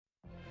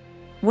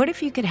What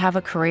if you could have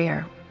a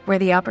career where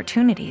the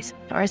opportunities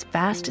are as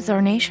vast as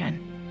our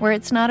nation, where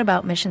it's not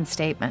about mission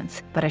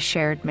statements, but a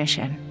shared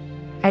mission?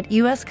 At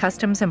U.S.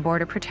 Customs and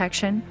Border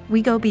Protection,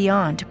 we go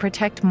beyond to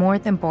protect more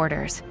than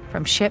borders.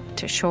 From ship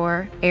to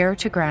shore, air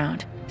to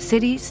ground,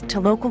 cities to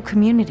local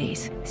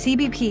communities,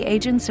 CBP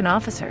agents and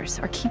officers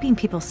are keeping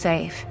people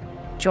safe.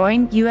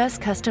 Join U.S.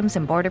 Customs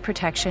and Border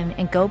Protection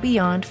and go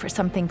beyond for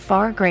something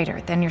far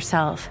greater than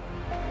yourself.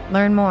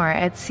 Learn more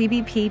at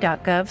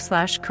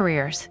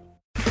cbp.gov/careers.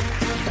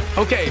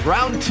 Okay,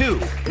 round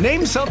two.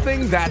 Name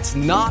something that's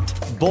not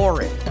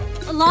boring.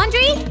 A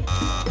laundry?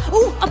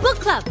 Ooh, a book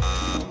club.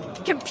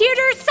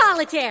 Computer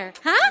solitaire,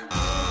 huh?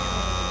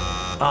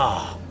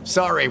 Ah,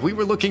 sorry, we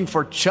were looking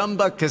for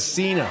Chumba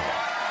Casino.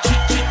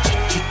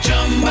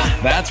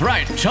 That's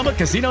right,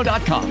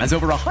 ChumbaCasino.com has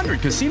over 100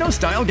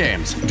 casino-style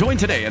games. Join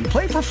today and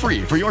play for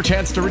free for your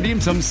chance to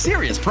redeem some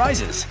serious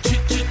prizes.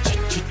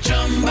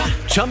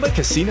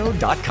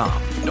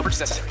 ChumbaCasino.com. No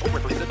purchase necessary. Void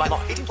where prohibited by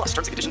law. 18+ terms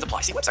and conditions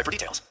apply. See website for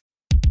details.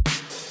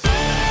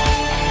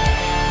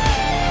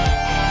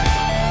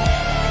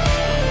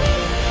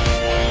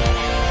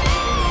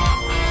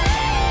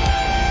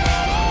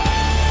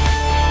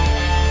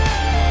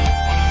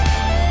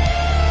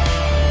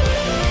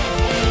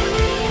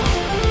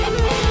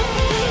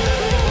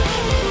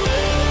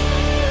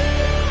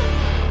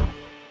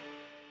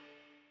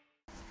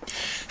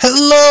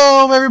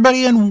 Hello,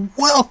 everybody, and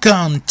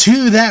welcome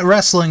to That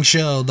Wrestling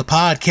Show, the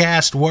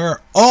podcast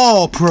where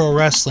all pro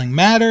wrestling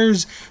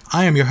matters.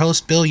 I am your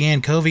host, Bill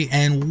Yankovi,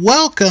 and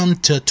welcome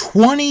to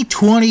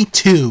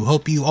 2022.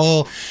 Hope you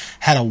all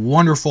had a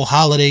wonderful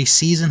holiday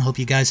season. Hope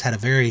you guys had a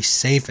very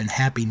safe and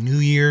happy New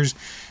Year's.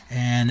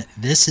 And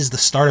this is the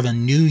start of a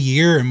new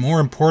year, and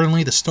more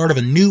importantly, the start of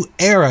a new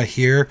era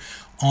here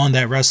on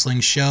That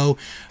Wrestling Show.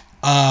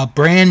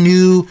 Brand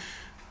new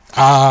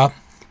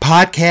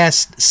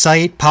podcast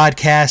site,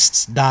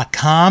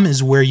 podcasts.com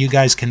is where you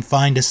guys can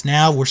find us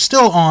now. We're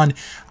still on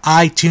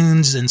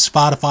iTunes and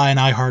Spotify and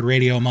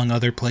iHeartRadio, among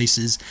other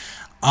places.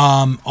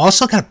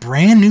 Also got a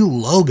brand new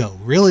logo.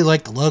 Really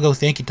like the logo.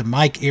 Thank you to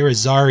Mike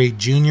Irizarry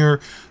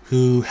Jr.,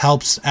 who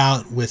helps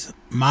out with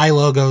my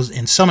logos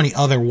and so many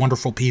other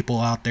wonderful people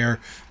out there.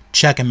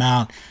 Check him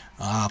out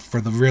for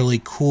the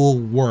really cool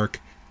work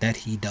that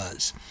he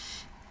does.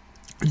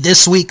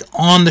 This week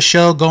on the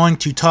show, going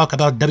to talk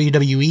about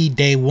WWE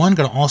Day 1.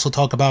 Going to also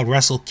talk about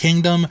Wrestle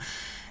Kingdom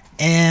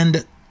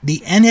and the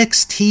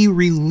NXT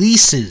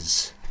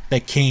releases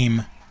that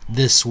came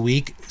this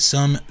week.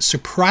 Some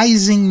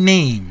surprising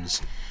names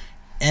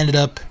ended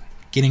up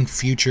getting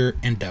future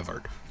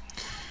endeavored.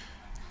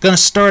 Going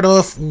to start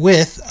off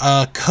with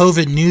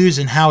COVID news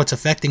and how it's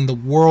affecting the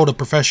world of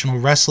professional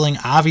wrestling.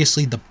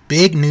 Obviously, the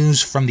big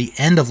news from the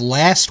end of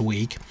last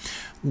week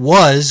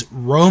was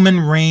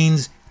Roman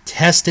Reigns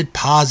tested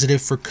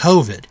positive for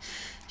COVID.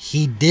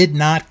 He did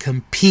not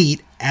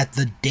compete at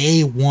the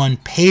Day 1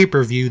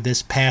 pay-per-view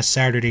this past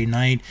Saturday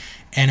night,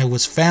 and it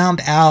was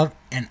found out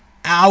an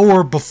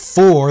hour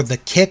before the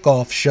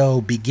kickoff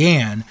show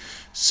began,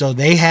 so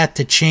they had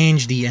to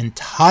change the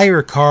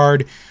entire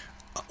card.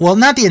 Well,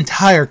 not the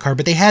entire card,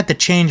 but they had to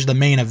change the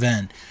main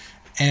event,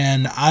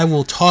 and I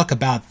will talk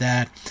about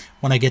that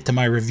when I get to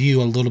my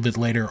review a little bit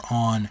later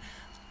on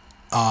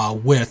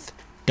with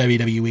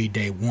WWE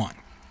Day 1.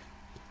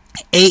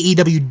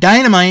 AEW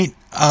Dynamite,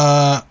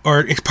 AEW,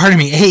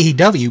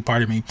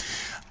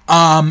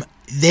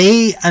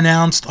 they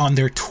announced on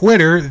their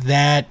Twitter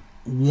that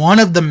one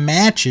of the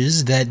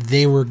matches that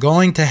they were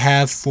going to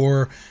have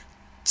for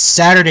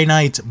Saturday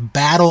night's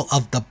Battle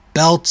of the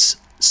Belts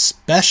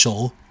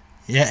special,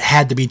 it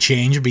had to be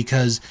changed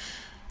because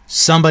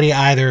somebody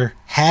either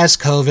has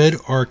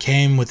COVID or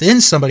came within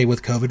somebody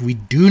with COVID. We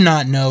do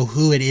not know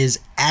who it is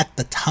at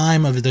the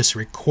time of this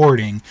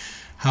recording.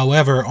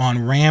 However,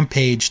 on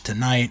Rampage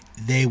tonight,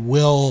 they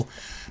will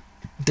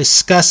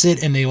discuss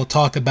it and they will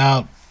talk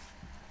about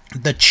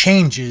the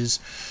changes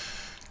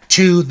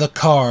to the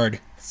card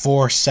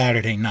for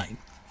Saturday night.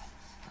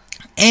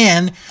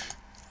 And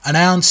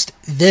announced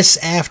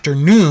this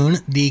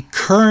afternoon, the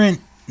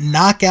current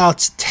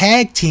Knockouts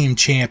Tag Team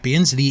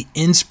Champions, the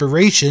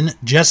Inspiration,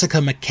 Jessica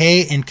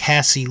McKay and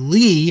Cassie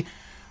Lee,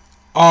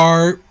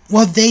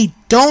 they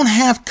don't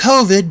have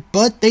COVID,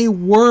 but they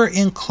were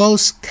in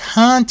close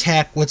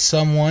contact with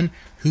someone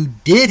who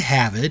did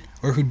have it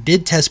or who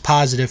did test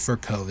positive for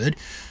COVID.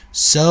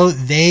 So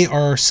they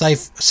are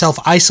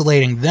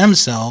self-isolating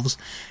themselves,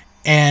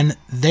 and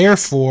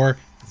therefore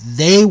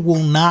they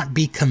will not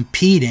be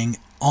competing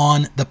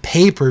on the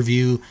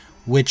pay-per-view,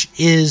 which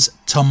is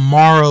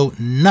tomorrow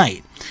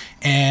night.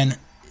 And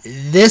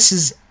this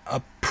is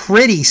a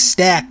pretty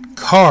stacked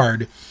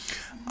card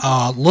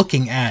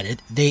looking at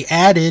it. They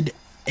added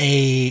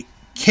a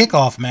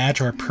kickoff match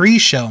or a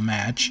pre-show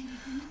match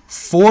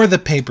for the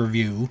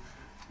pay-per-view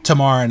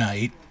tomorrow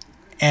night,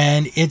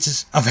 and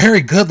it's a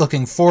very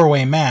good-looking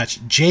four-way match.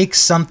 Jake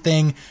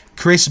Something,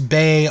 Chris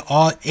Bay,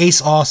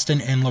 Ace Austin,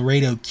 and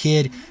Laredo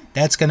Kid.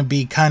 That's going to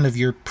be kind of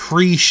your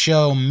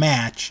pre-show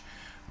match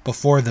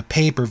before the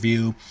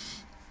pay-per-view.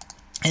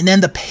 And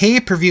then the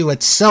pay-per-view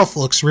itself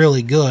looks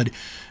really good.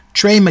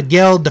 Trey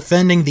Miguel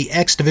defending the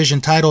X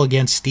Division title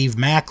against Steve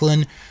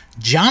Maclin.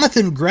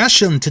 Jonathan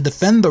Gresham to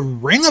defend the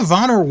Ring of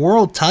Honor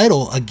World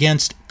title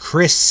against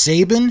Chris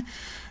Sabin.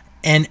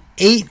 A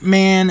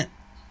 10-man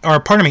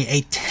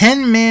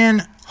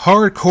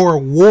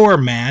hardcore war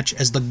match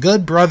as the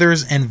Good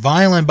Brothers and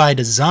Violent by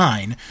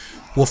Design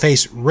will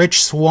face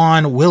Rich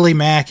Swann, Willie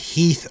Mack,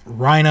 Heath,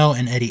 Rhino,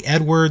 and Eddie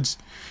Edwards.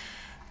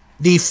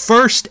 The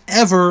first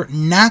ever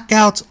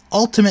Knockouts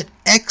Ultimate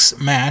X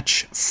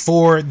match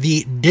for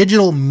the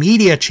Digital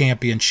Media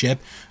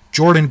Championship.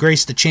 Jordynne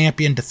Grace, the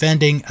champion,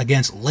 defending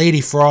against Lady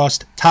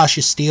Frost,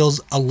 Tasha Steelz,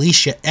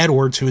 Alicia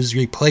Edwards, who is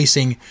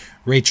replacing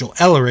Rachel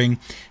Ellering,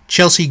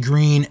 Chelsea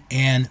Green,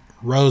 and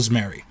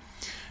Rosemary.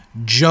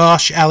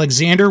 Josh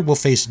Alexander will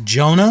face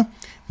Jonah.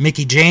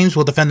 Mickie James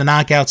will defend the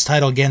Knockouts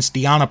title against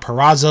Deonna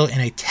Purrazzo in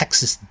a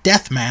Texas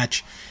death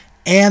match.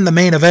 And the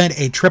main event,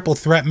 a triple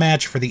threat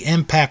match for the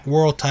Impact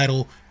World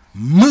title,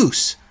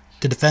 Moose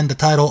to defend the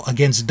title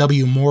against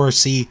W.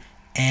 Morrissey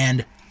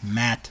and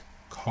Matt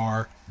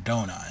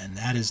Cardona. And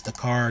that is the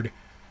card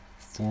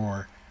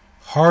for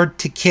Hard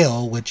to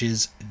Kill, which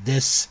is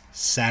this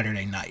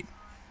Saturday night.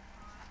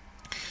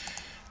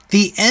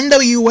 The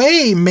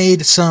NWA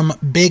made some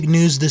big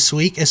news this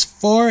week as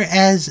far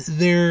as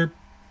their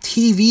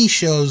TV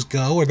shows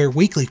go, or their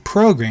weekly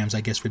programs, I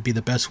guess would be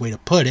the best way to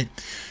put it,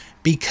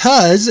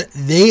 because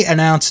they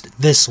announced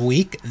this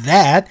week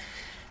that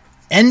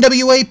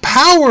NWA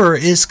Power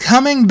is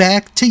coming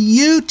back to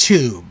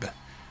YouTube,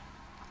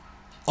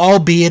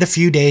 albeit a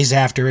few days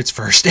after its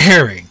first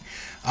airing.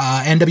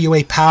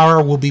 NWA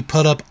Power will be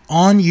put up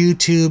on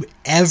YouTube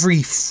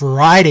every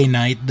Friday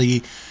night.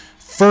 The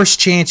first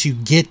chance you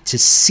get to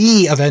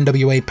see of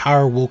NWA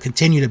Power will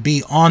continue to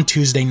be on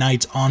Tuesday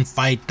nights on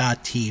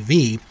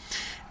Fight.tv.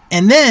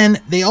 And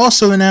then they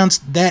also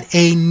announced that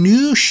a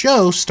new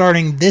show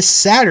starting this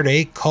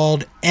Saturday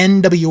called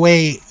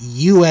NWA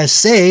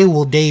USA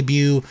will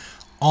debut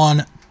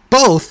on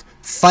both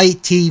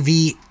Fight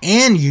TV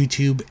and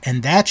YouTube,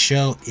 and that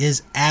show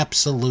is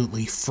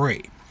absolutely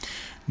free.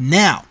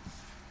 Now,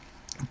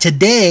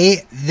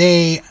 today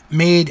they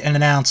made an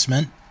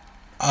announcement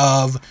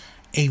of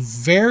a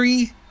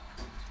very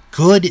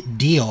good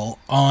deal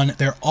on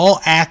their All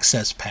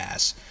Access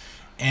Pass,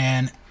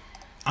 and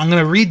I'm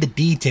going to read the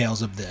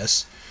details of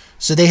this.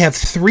 So they have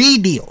 3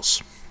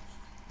 deals.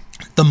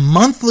 The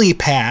monthly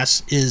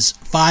pass is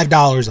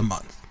 $5 a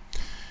month.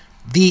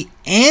 The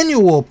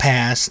annual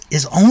pass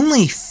is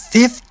only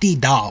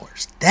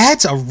 $50.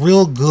 That's a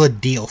real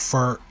good deal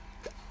for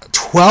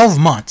 12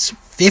 months.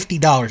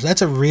 $50.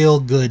 That's a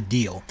real good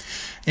deal.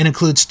 It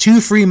includes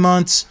 2 free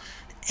months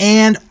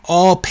and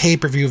all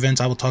pay-per-view events.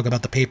 I will talk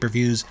about the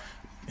pay-per-views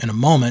in a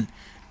moment.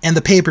 And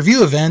the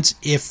pay-per-view events,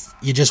 if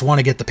you just want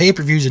to get the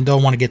pay-per-views and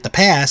don't want to get the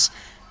pass,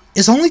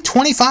 is only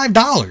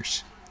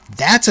 $25.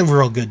 That's a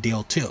real good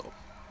deal, too.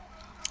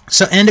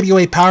 So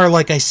NWA Power,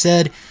 like I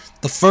said,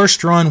 the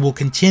first run will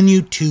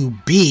continue to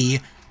be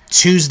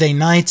Tuesday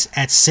nights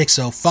at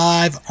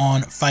 6:05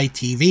 on Fight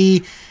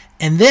TV.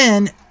 And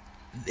then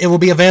it will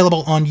be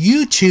available on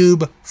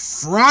YouTube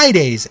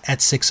Fridays at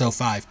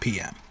 6:05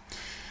 p.m.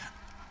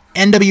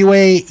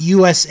 NWA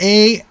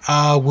USA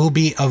will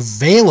be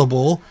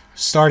available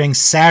starting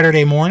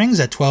Saturday mornings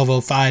at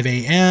 12:05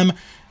 a.m.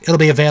 It'll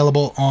be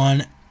available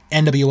on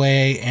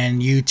NWA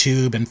and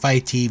YouTube and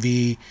Fight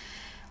TV.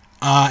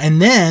 And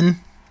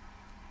then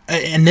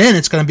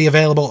it's going to be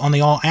available on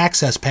the All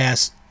Access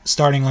Pass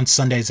starting on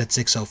Sundays at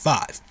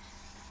 6:05.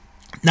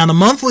 Now, the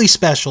monthly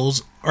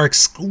specials are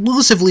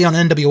exclusively on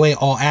NWA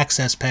All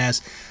Access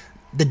Pass.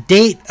 The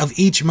date of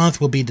each month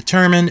will be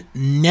determined.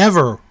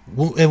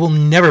 It will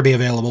never be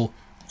available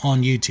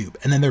on YouTube.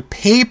 And then their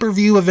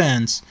pay-per-view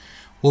events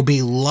will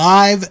be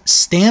live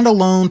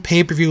standalone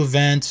pay-per-view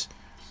events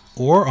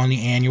or on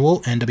the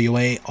annual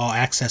NWA All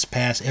Access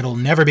Pass. It'll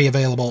never be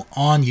available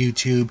on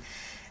YouTube.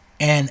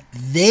 And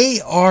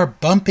they are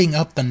bumping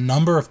up the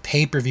number of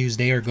pay-per-views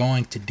they are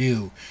going to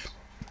do.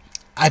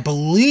 I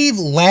believe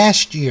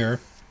last year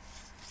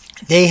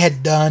they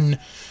had done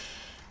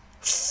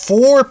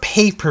 4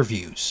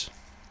 pay-per-views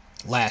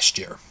last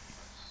year.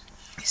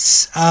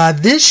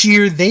 This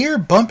year they are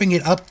bumping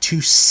it up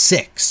to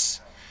 6.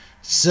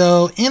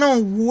 So, in a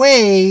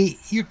way,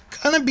 you're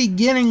going to be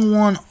getting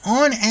one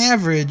on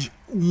average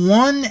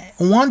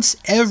once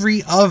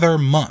every other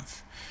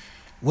month.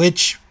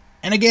 Which,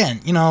 and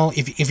again, you know,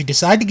 if you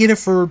decide to get it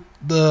for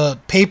the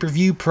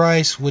pay-per-view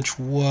price, which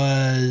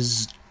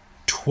was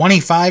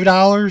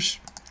 $25,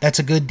 that's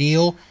a good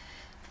deal.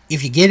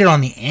 If you get it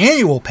on the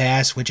annual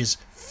pass, which is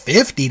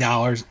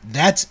 $50,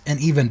 that's an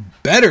even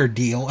better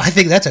deal. I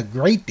think that's a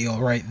great deal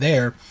right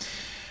there.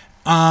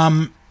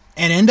 And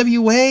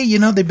NWA, you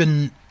know, they've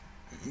been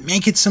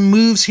making some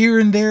moves here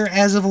and there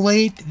as of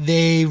late.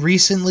 They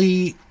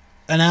recently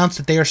announced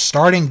that they are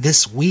starting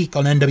this week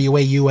on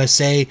NWA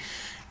USA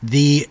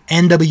the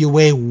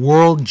NWA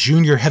World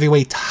Junior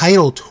Heavyweight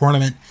Title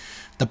Tournament.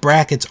 The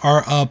brackets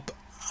are up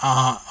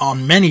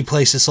on many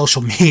places,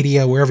 social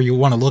media, wherever you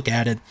want to look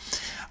at it.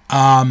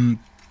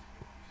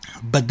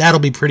 But that'll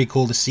be pretty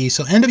cool to see.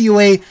 So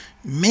NWA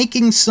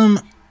making some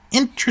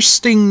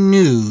interesting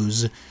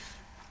news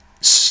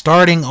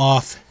starting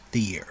off the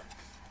year.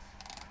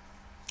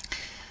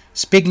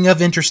 Speaking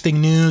of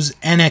interesting news,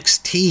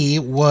 NXT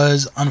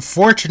was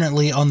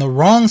unfortunately on the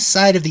wrong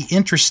side of the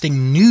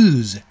interesting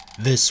news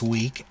this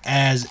week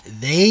as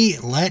they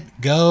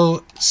let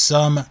go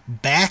some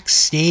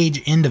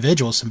backstage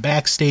individuals, some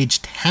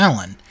backstage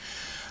talent.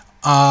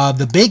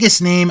 The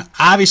biggest name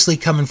obviously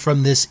coming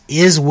from this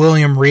is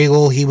William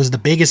Regal. He was the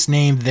biggest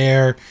name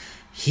there.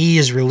 He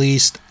is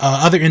released.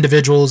 Other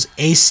individuals,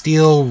 Ace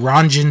Steel,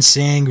 Ranjin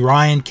Singh,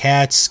 Ryan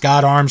Katz,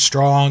 Scott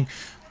Armstrong,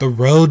 the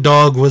Road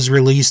Dogg was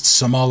released,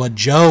 Samoa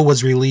Joe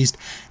was released.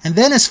 And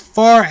then as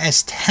far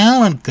as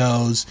talent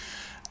goes,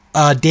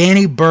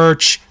 Danny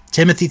Burch,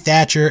 Timothy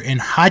Thatcher,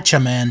 and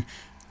Hachaman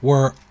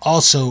were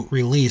also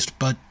released.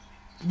 But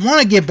I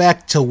want to get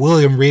back to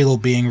William Regal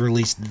being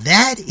released.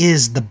 That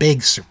is the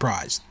big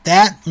surprise.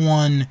 That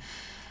one,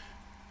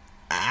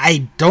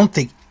 I don't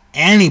think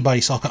anybody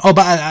saw. Oh,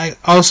 but I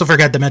also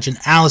forgot to mention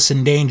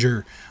Allison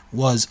Danger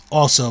was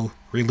also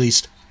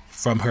released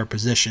from her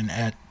position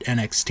at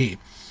NXT.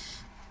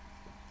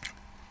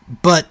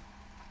 But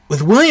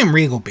with William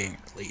Regal being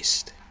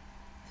released,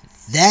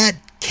 that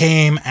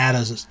came out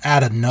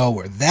of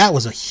nowhere. That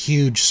was a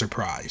huge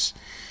surprise.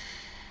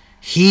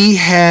 He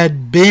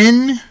had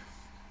been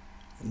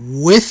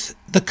with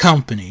the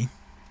company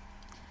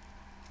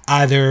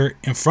either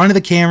in front of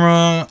the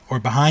camera or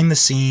behind the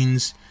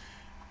scenes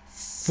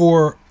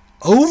for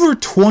over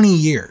 20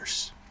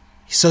 years.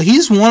 So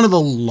he's one of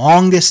the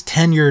longest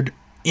tenured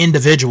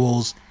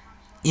individuals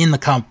in the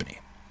company.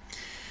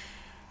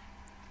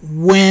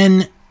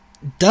 When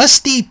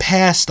Dusty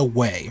passed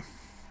away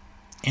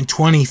in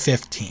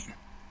 2015,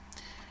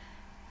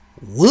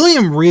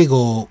 William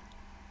Regal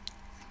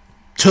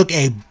took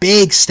a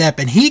big step,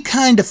 and he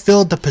kind of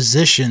filled the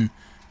position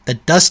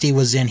that Dusty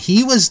was in.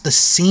 He was the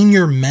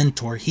senior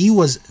mentor. He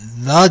was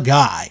the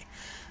guy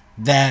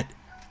that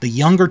the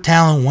younger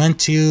talent went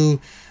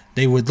to.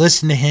 They would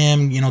listen to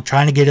him,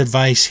 trying to get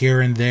advice here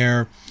and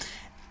there.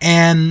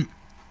 And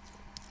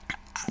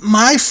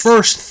my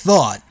first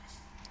thought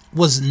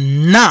was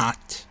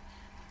not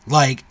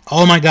like,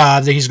 oh my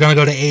God, he's going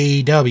to go to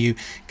AEW,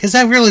 because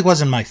that really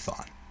wasn't my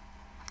thought.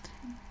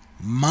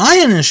 My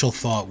initial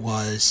thought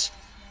was,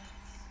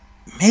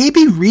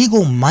 maybe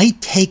Regal might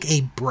take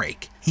a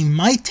break. He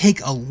might take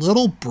a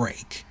little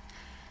break.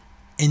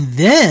 And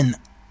then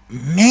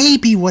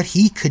maybe what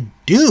he could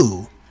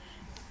do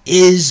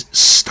is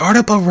start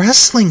up a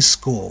wrestling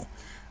school.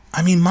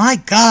 I mean, my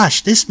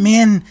gosh, this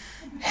man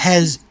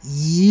has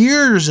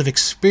years of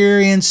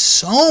experience,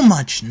 so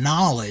much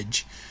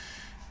knowledge.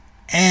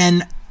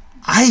 And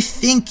I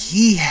think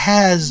he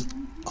has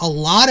a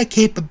lot of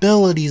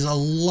capabilities, a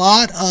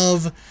lot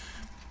of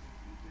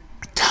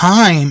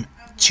time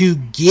to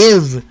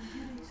give,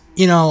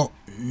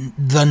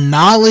 the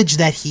knowledge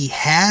that he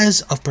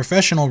has of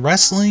professional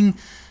wrestling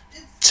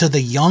to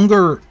the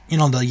younger,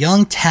 the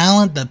young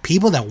talent, the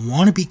people that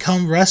want to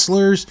become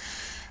wrestlers.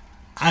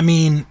 I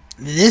mean,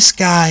 this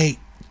guy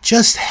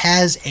just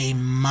has a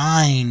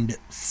mind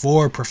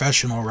for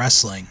professional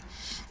wrestling.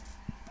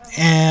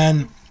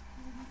 And,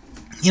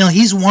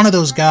 he's one of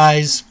those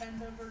guys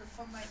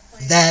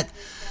that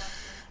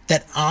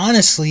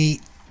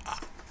honestly,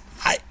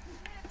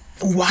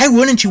 why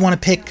wouldn't you want to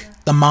pick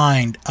the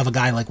mind of a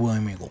guy like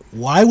William Regal?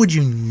 Why would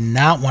you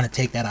not want to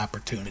take that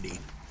opportunity?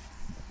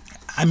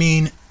 I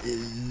mean,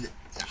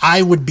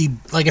 I would be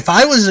like, if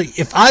I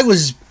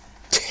was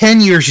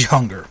 10 years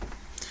younger,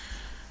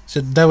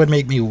 so that would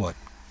make me what,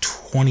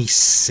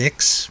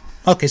 26?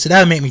 Okay, so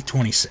that would make me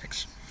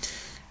 26.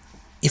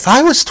 If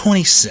I was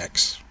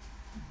 26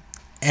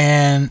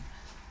 and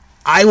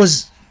I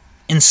was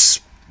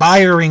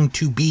inspiring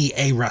to be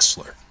a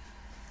wrestler,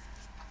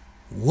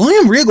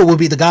 William Regal would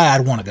be the guy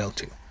I'd want to go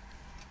to.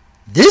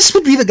 This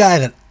would be the guy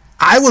that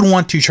I would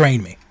want to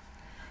train me.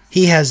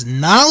 He has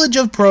knowledge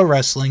of pro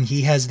wrestling.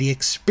 He has the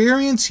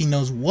experience. He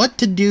knows what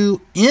to do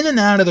in and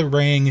out of the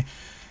ring.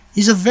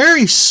 He's a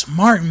very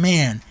smart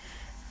man.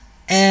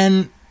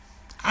 And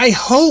I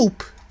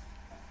hope,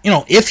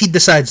 if he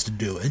decides to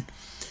do it,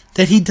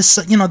 that he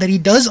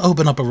does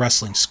open up a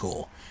wrestling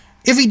school.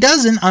 If he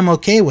doesn't, I'm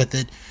okay with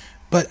it.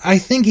 But I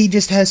think he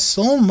just has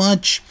so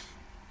much,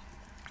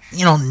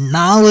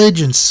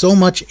 knowledge and so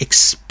much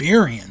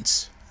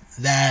experience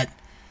that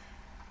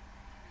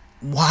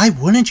why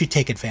wouldn't you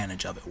take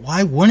advantage of it?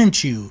 Why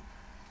wouldn't you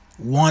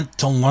want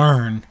to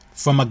learn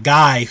from a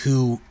guy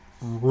who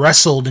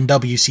wrestled in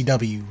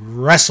WCW,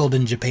 wrestled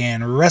in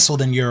Japan,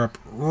 wrestled in Europe,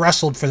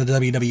 wrestled for the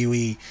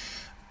WWE,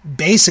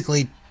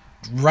 basically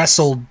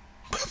wrestled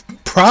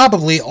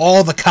probably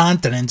all the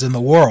continents in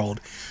the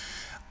world.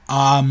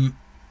 But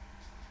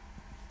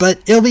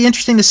it'll be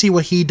interesting to see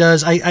what he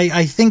does.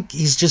 I think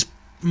he's just,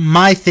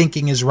 my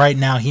thinking is right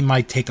now he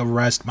might take a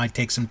rest, might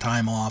take some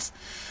time off.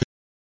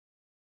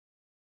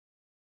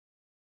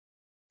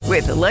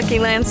 With the Lucky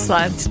Land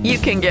Slots, you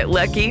can get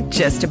lucky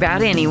just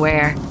about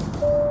anywhere.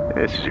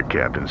 This is your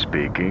captain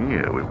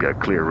speaking. We've got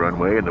clear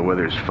runway and the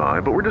weather's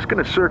fine, but we're just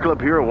going to circle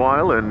up here a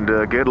while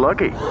and get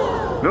lucky.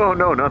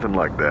 No, nothing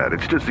like that.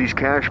 It's just these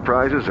cash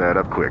prizes add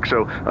up quick.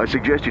 So I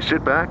suggest you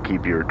sit back,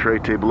 keep your tray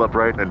table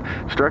upright, and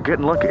start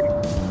getting lucky.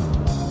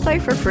 Play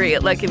for free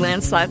at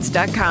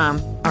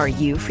LuckyLandSlots.com. Are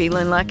you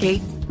feeling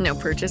lucky? No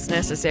purchase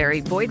necessary.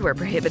 Void where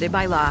prohibited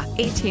by law.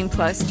 18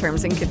 plus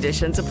terms and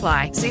conditions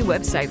apply. See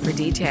website for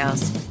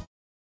details.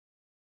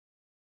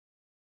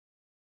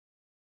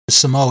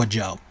 Samoa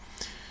Joe.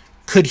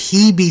 Could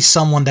he be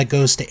someone that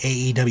goes to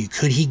AEW?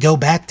 Could he go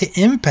back to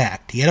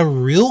Impact? He had a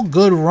real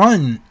good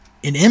run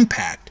in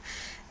Impact.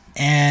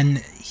 And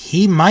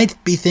he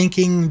might be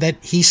thinking that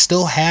he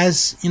still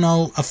has,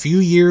 a few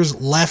years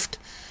left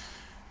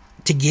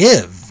to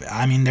give.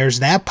 I mean, there's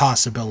that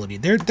possibility.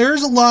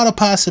 There's a lot of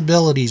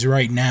possibilities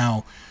right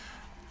now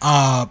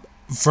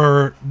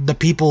for the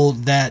people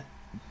that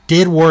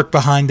did work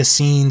behind the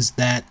scenes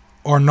that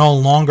are no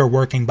longer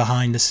working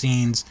behind the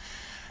scenes.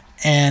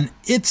 And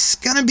it's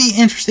going to be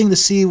interesting to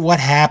see what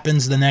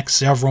happens the next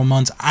several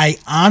months. I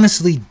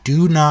honestly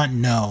do not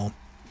know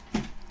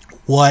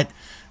what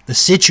the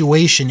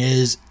situation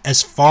is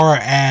as far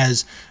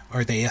as,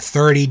 are they a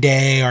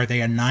 30-day, are they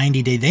a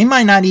 90-day? They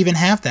might not even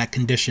have that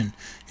condition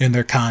in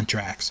their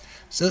contracts.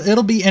 So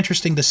it'll be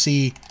interesting to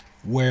see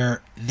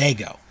where they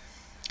go.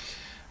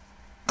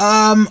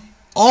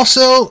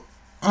 Also,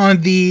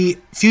 on the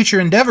Future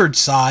Endeavored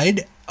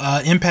side,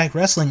 Impact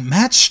Wrestling,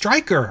 Matt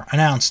Striker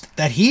announced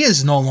that he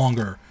is no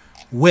longer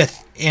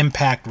with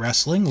Impact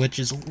Wrestling, which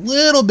is a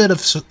little bit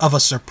of a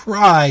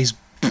surprise,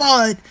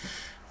 but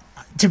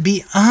to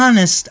be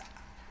honest,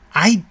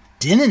 I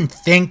didn't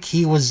think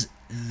he was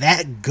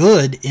that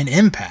good in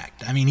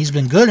Impact. I mean, he's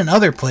been good in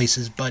other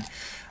places, but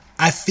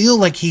I feel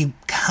like he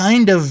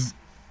kind of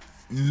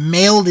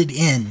mailed it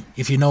in,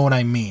 if you know what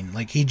I mean.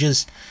 Like, he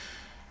just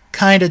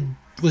kind of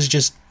was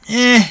just,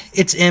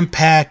 it's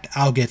Impact,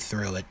 I'll get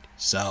through it.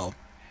 So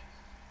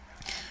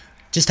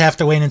just have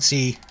to wait and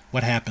see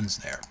what happens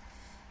there.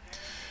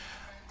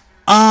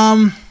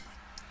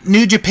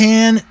 New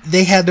Japan,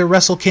 they had their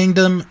Wrestle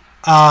Kingdom.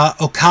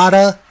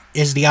 Okada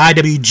is the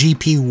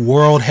IWGP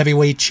World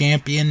Heavyweight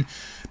Champion,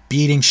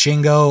 beating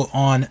Shingo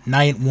on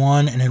night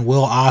 1 and then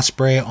Will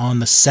Ospreay on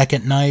the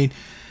second night.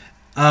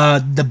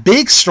 The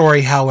big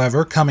story,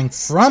 however, coming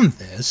from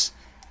this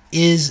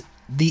is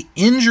the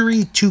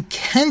injury to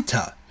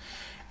Kenta.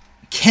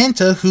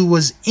 Kenta, who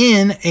was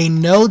in a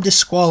no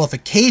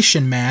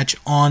disqualification match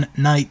on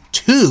night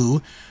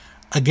 2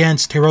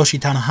 against Hiroshi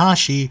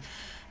Tanahashi,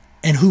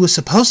 and who was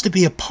supposed to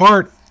be a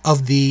part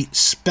of the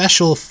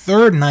special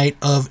third night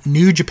of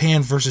New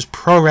Japan versus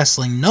Pro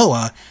Wrestling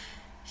Noah,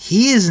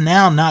 he is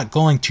now not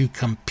going to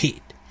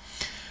compete.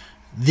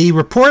 The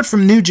report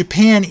from New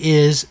Japan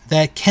is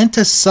that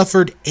Kenta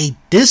suffered a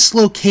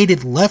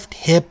dislocated left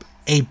hip,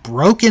 a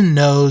broken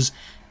nose,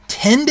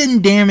 tendon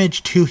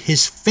damage to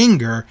his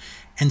finger,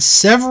 and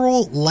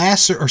several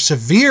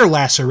severe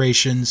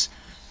lacerations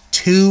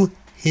to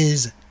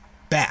his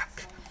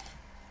back.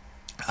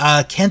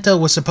 Kenta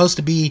was supposed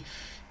to be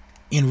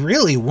in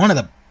really one of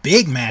the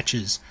big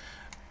matches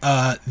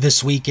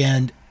this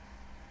weekend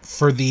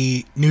for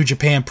the New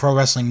Japan Pro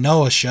Wrestling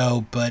Noah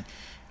show, but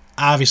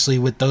obviously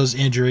with those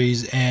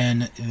injuries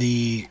and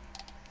the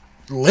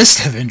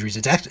list of injuries,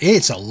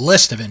 it's a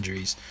list of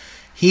injuries,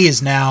 he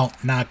is now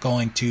not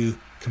going to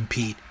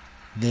compete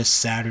this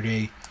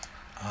Saturday.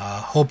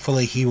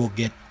 Hopefully he will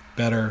get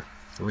better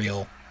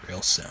real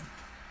soon.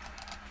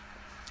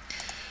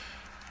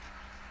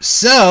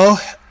 So,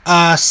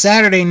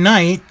 Saturday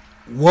night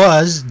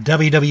was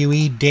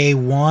WWE Day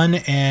 1,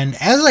 and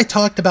as I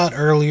talked about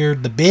earlier,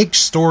 the big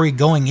story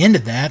going into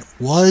that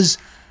was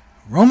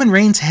Roman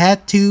Reigns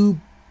had to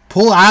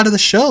pull out of the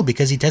show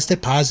because he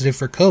tested positive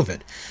for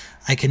COVID.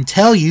 I can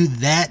tell you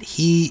that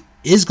he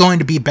is going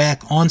to be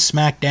back on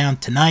SmackDown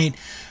tonight.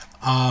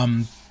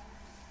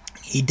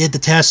 He did the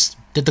test,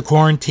 did the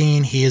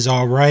quarantine. He is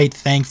all right,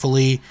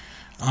 thankfully.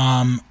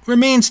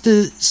 Remains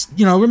to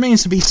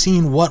be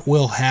seen what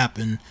will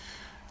happen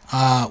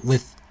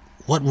with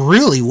what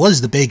really was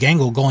the big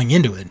angle going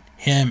into it,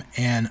 him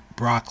and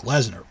Brock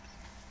Lesnar.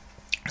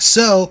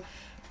 So,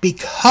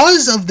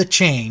 because of the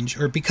change,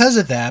 or because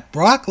of that,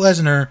 Brock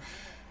Lesnar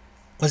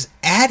was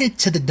added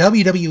to the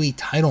WWE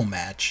title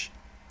match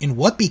in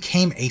what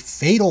became a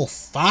fatal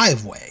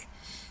 5-way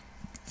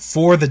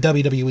for the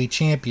WWE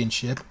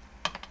Championship.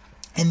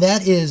 And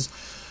that is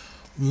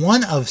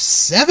one of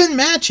 7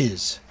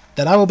 matches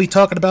that I will be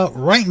talking about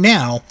right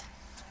now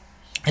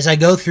as I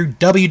go through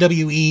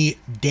WWE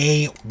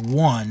Day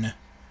 1,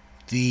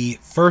 the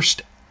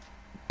first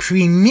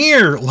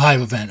premier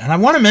live event. And I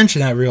want to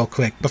mention that real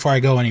quick before I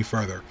go any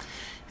further.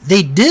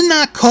 They did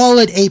not call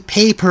it a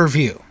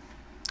pay-per-view.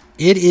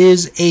 It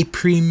is a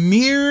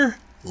premier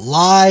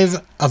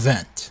live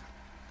event.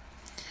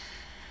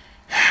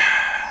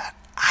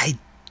 I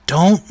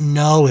don't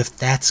know if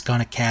that's going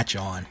to catch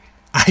on.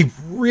 I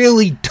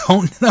really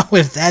don't know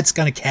if that's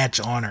going to catch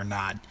on or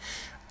not.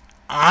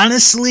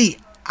 Honestly,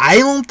 I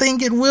don't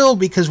think it will,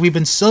 because we've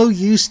been so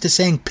used to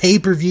saying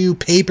pay-per-view,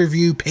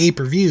 pay-per-view,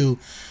 pay-per-view.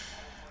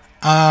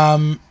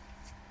 But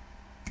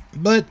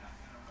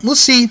we'll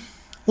see.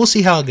 We'll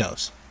see how it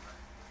goes.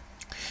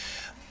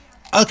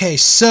 Okay,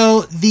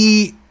 so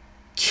the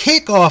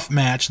kickoff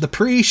match, the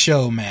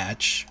pre-show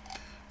match,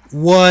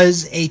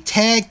 was a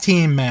tag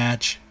team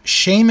match.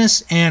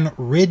 Sheamus and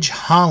Ridge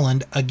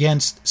Holland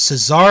against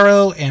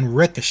Cesaro and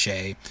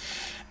Ricochet.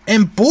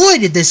 And boy,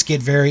 did this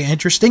get very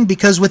interesting,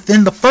 because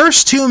within the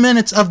first 2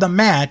 minutes of the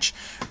match,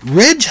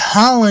 Ridge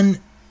Holland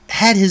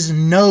had his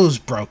nose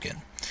broken.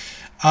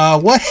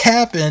 What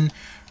happened,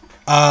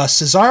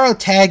 Cesaro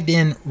tagged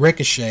in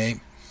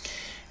Ricochet,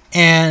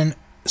 and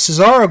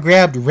Cesaro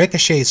grabbed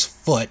Ricochet's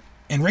foot,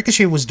 and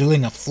Ricochet was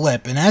doing a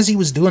flip, and as he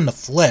was doing the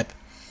flip,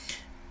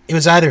 it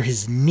was either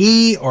his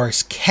knee or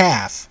his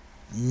calf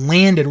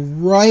landed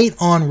right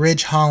on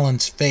Ridge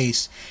Holland's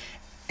face,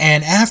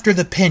 and after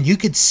the pin, you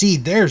could see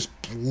there's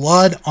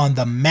blood on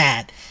the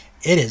mat.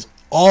 It is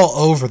all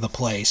over the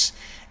place,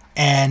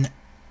 and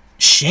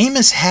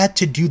Sheamus had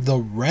to do the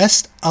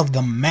rest of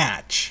the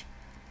match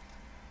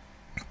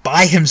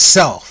by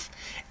himself,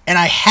 and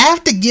I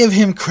have to give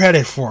him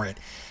credit for it,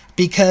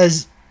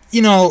 because,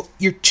 you know,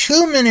 you're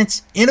 2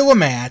 minutes into a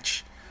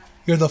match,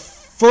 you're the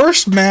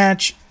first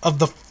match of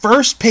the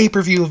first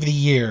pay-per-view of the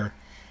year,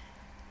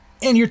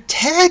 and your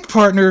tag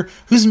partner,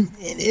 who's,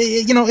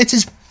 you know, it's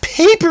his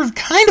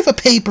kind of a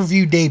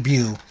pay-per-view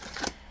debut,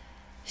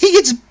 he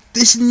gets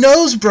his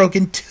nose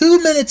broken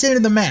 2 minutes into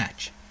the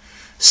match.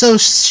 So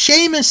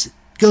Sheamus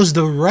goes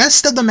the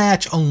rest of the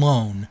match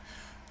alone,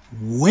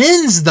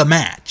 wins the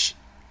match,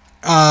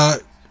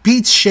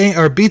 beats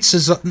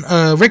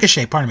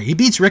Ricochet. Pardon me. He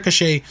beats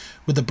Ricochet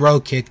with the bro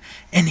kick,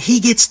 and he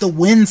gets the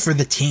win for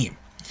the team,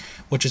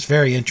 which is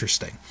very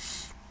interesting.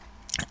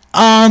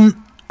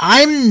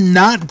 I'm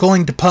not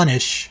going to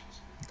punish,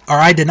 or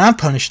I did not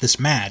punish this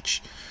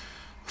match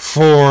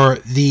for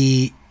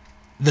the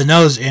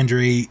nose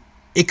injury.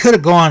 It could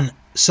have gone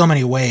so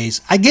many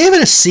ways. I gave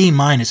it a C-.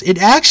 It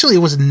actually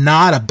was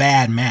not a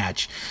bad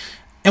match.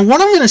 And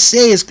what I'm going to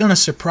say is going to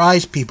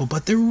surprise people,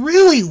 but there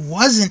really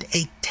wasn't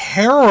a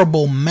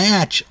terrible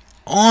match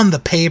on the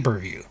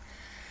pay-per-view.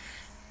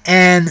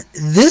 And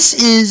this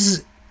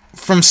is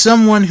from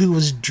someone who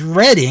was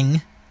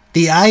dreading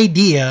the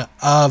idea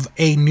of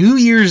a New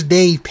Year's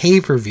Day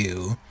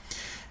pay-per-view.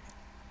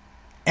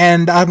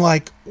 And I'm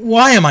like,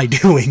 why am I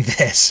doing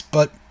this?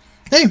 But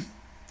hey,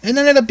 it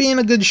ended up being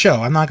a good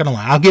show. I'm not going to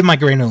lie. I'll give my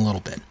grade in a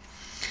little bit.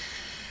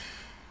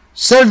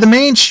 So the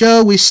main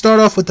show, we start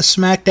off with the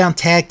SmackDown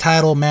Tag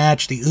Title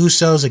match, the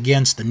Usos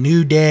against the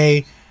New Day.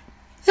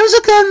 It was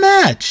a good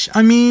match.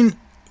 I mean,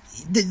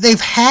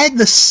 they've had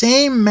the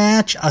same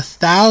match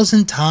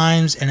 1,000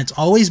 times, and it's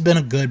always been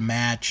a good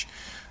match.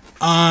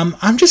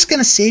 I'm just going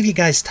to save you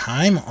guys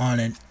time on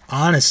it,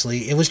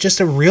 honestly. It was just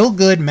a real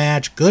good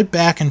match, good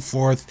back and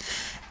forth,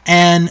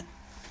 and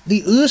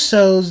the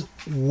Usos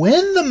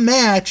win the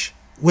match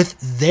with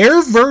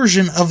their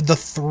version of the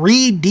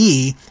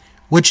 3D,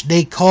 which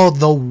they call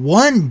the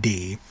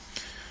 1D,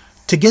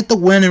 to get the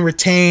win and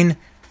retain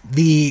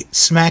the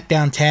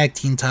SmackDown Tag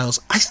Team titles.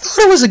 I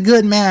thought it was a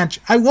good match.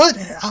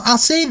 I'll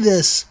say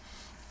this.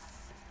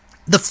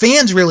 The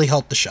fans really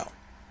helped the show.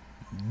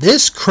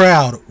 This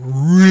crowd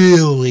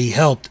really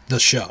helped the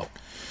show.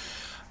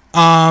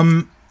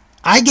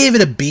 I gave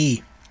it a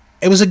B.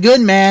 It was a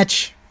good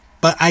match,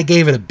 but I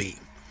gave it a B.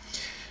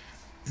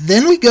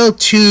 Then we go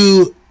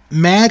to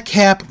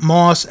Madcap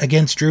Moss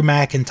against Drew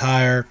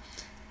McIntyre.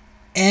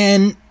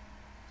 And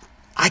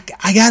I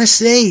gotta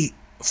say,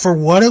 for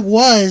what it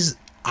was,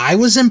 I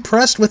was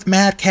impressed with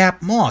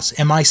Madcap Moss.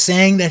 Am I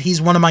saying that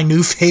he's one of my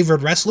new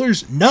favorite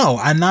wrestlers? No,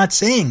 I'm not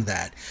saying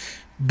that.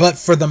 But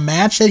for the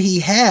match that he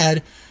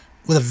had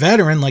with a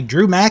veteran like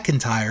Drew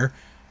McIntyre,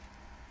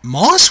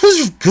 Moss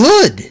was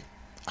good.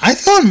 I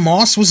thought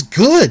Moss was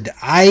good.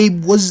 I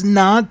was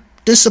not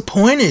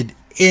disappointed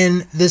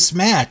in this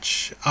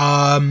match.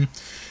 I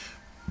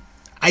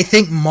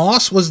think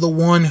Moss was the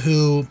one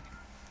who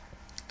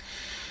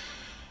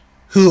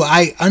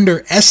I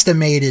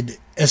underestimated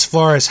as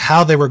far as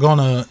how they were going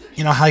to,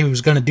 how he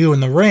was going to do in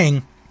the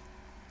ring,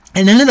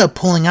 and ended up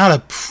pulling out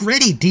a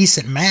pretty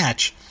decent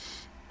match.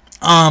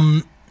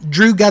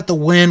 Drew got the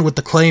win with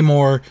the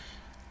Claymore,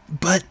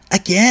 but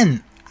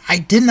again, I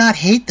did not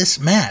hate this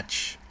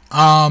match.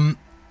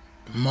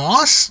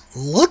 Moss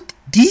looked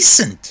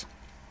decent.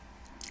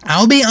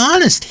 I'll be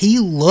honest, he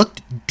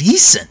looked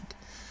decent.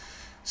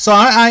 So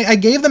I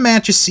gave the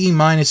match a C-.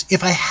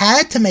 If I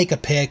had to make a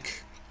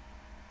pick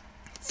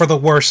for the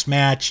worst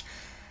match,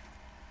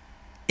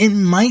 it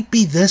might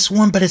be this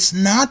one, but it's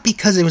not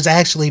because it was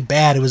actually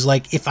bad. It was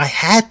like, if I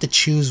had to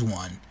choose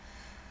one.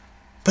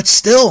 But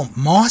still,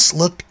 Moss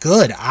looked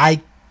good.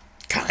 I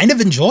kind of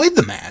enjoyed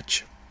the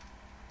match.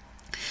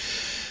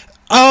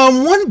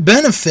 One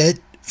benefit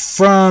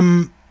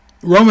from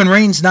Roman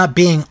Reigns not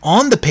being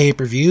on the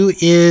pay-per-view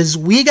is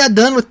we got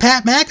done with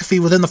Pat McAfee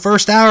within the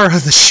first hour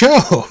of the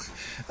show.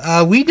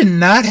 We did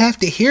not have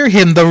to hear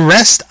him the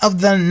rest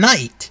of the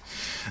night.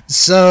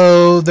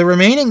 So the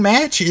remaining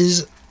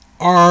matches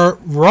are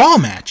Raw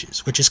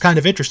matches, which is kind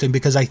of interesting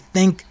because I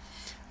think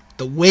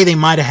the way they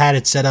might have had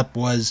it set up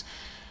was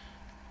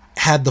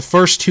had the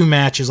first 2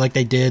 matches like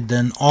they did,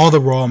 then all the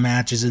Raw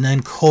matches, and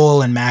then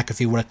Cole and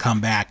McAfee would have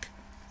come back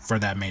for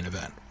that main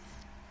event.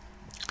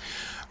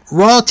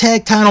 Raw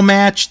Tag Title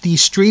match, the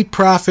Street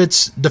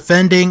Profits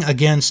defending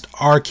against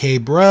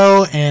RK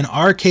Bro, and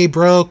RK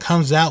Bro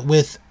comes out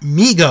with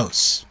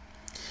Migos.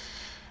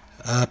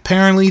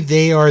 Apparently,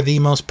 they are the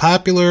most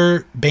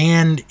popular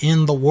band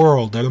in the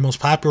world. They're the most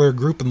popular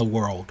group in the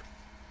world.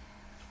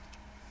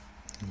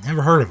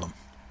 Never heard of them.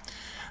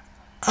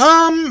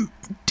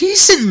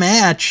 Decent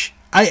match.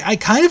 I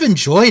kind of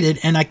enjoyed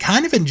it, and I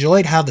kind of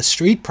enjoyed how the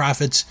Street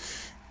Profits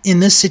in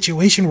this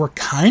situation were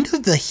kind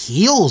of the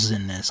heels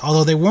in this.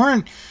 Although they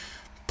weren't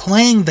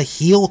playing the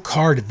heel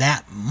card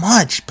that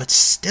much, but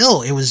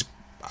still, it was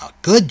a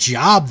good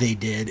job they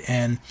did,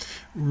 and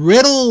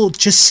Riddle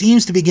just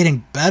seems to be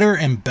getting better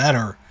and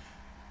better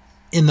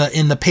in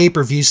the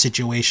pay-per-view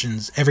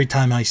situations every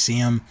time I see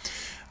him.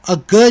 A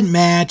good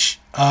match.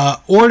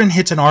 Orton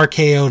hits an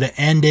RKO to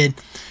end it.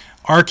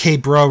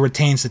 RK Bro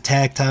retains the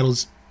tag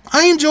titles.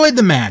 I enjoyed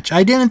the match.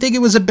 I didn't think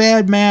it was a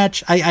bad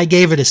match. I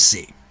gave it a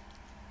C.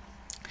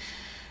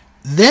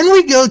 Then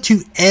we go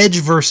to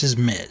Edge versus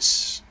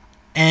Miz.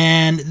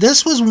 And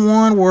this was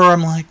one where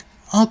I'm like,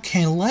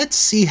 okay, let's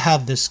see how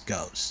this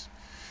goes.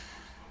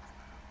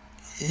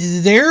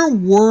 There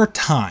were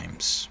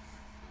times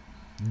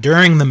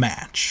during the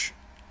match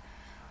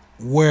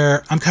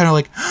where I'm kind of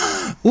like,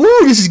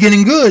 ooh, this is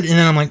getting good. And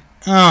then I'm like,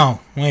 oh,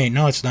 wait,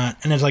 no, it's not.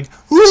 And it's like,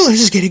 ooh,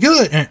 this is getting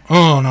good. And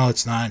oh, no,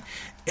 it's not.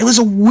 It was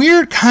a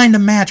weird kind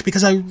of match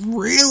because I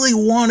really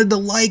wanted to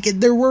like it.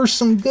 There were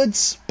some good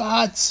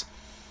spots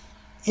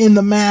in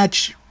the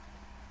match,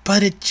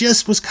 but it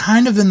just was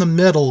kind of in the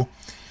middle.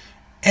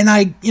 And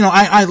I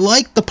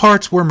liked the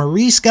parts where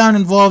Maurice got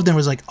involved and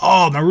was like,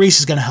 oh, Maurice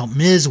is going to help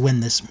Miz win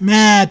this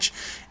match.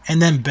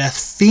 And then Beth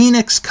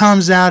Phoenix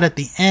comes out at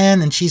the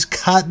end and she's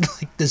got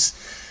like this,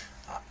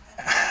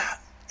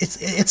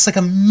 it's like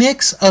a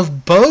mix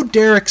of Bo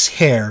Derek's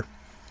hair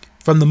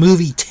from the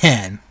movie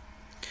 10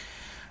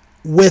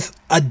 with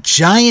a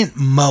giant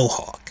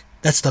mohawk.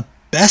 That's the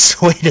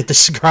best way to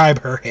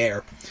describe her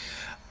hair.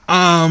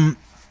 And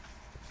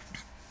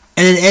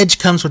then Edge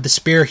comes with the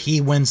spear.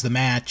 He wins the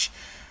match.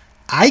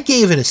 I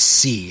gave it a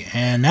C,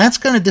 and that's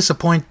going to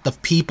disappoint the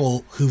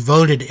people who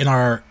voted in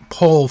our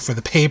poll for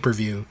the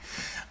pay-per-view.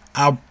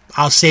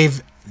 I'll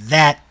save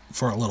that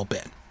for a little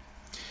bit.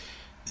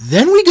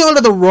 Then we go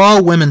to the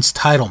Raw Women's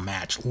title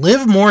match.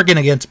 Liv Morgan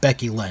against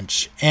Becky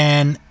Lynch.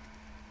 And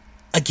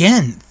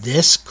again,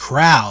 this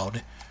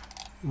crowd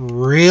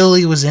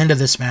really was into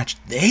this match.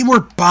 They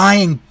were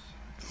buying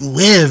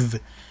Liv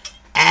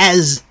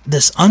as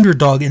this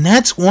underdog, and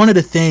that's one of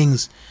the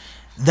things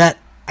that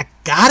I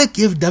gotta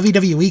give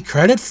WWE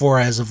credit for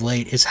as of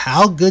late, is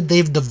how good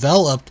they've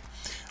developed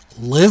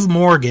Liv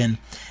Morgan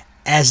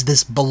as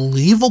this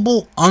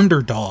believable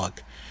underdog,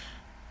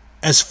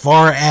 as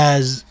far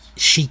as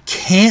she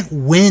can't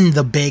win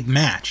the big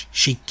match.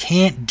 She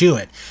can't do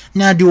it.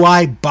 Now, do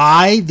I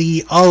buy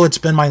the, oh, it's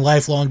been my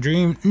lifelong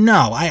dream?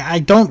 No, I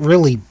don't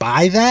really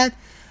buy that.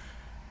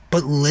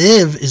 But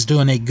Liv is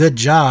doing a good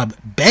job.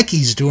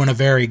 Becky's doing a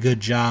very good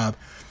job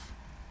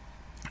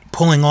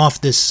pulling off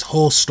this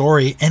whole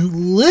story.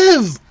 And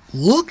Liv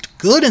looked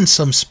good in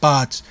some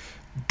spots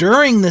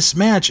during this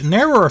match. And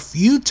there were a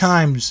few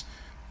times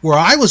where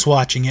I was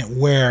watching it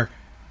where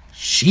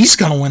she's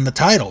going to win the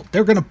title.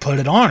 They're going to put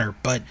it on her.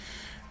 But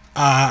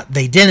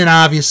they didn't,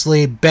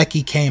 obviously.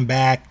 Becky came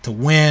back to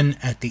win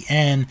at the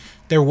end.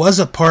 There was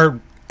a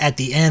part at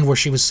the end where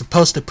she was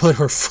supposed to put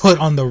her foot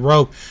on the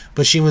rope,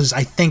 but she was,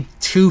 I think,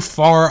 too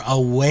far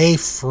away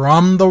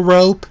from the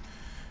rope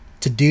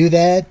to do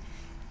that.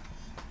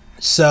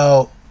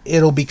 So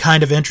it'll be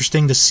kind of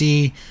interesting to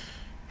see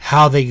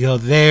how they go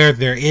there.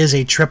 There is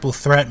a triple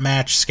threat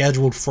match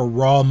scheduled for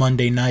Raw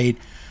Monday night.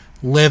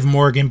 Liv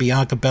Morgan,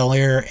 Bianca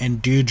Belair, and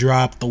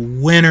Doudrop. The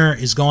winner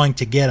is going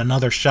to get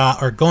another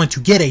shot, or going to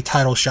get a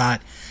title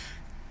shot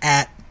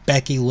at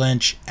Becky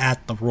Lynch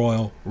at the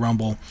Royal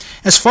Rumble.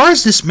 As far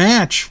as this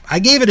match, I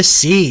gave it a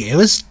C. It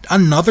was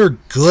another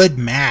good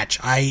match.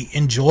 I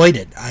enjoyed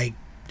it. I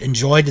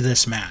enjoyed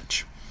this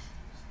match.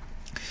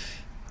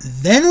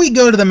 Then we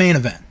go to the main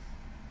event.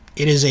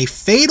 It is a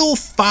fatal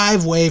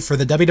 5-way for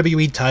the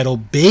WWE title.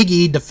 Big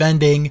E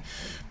defending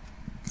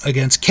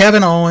against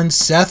Kevin Owens,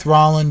 Seth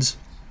Rollins,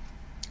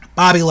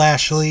 Bobby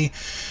Lashley,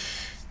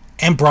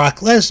 and Brock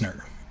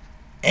Lesnar.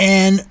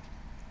 And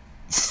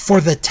for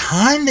the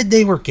time that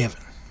they were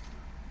given,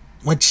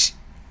 which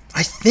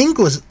I think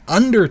was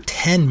under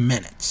 10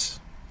 minutes,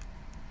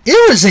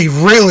 it was a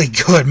really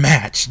good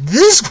match.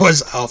 This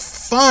was a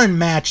fun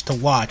match to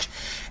watch.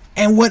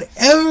 And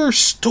whatever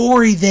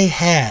story they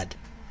had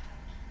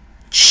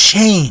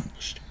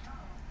changed.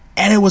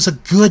 And it was a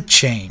good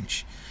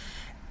change.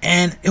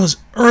 And it was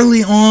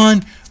early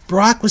on.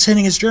 Brock was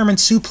hitting his German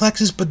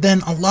suplexes, but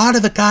then a lot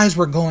of the guys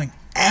were going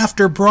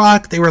after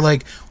Brock. They were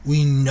like,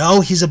 we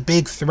know he's a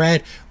big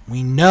threat.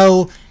 We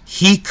know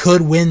he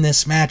could win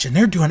this match, and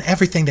they're doing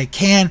everything they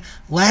can.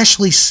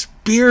 Lashley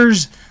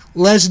spears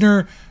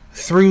Lesnar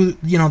through,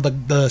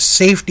 the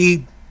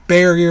safety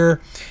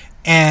barrier,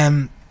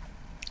 and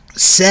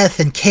Seth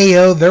and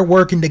KO, they're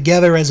working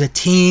together as a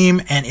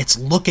team, and it's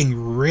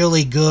looking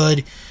really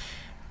good.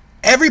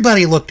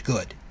 Everybody looked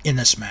good in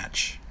this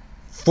match.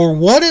 For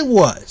what it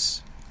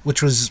was,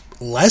 which was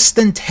less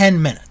than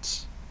 10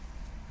 minutes,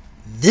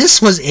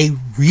 this was a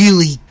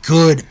really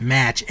good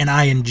match, and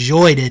I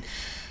enjoyed it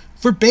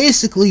for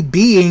basically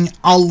being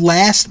a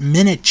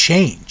last-minute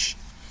change.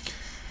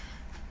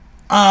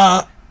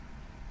 Lesnar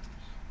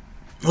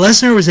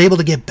was able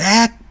to get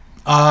back.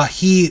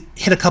 He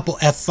hit a couple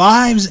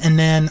F5s, and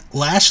then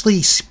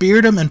Lashley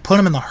speared him and put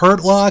him in the hurt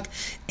lock,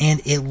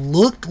 and it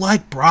looked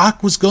like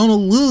Brock was going to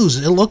lose.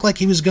 It looked like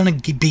he was going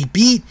to be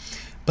beat,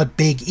 but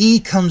Big E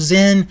comes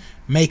in,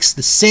 makes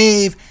the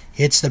save,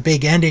 hits the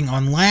big ending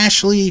on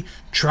Lashley,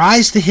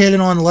 tries to hit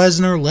it on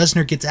Lesnar.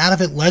 Lesnar gets out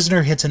of it.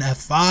 Lesnar hits an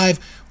F5.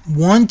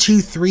 1,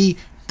 2, 3.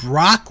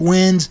 Brock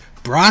wins.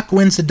 Brock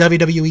wins the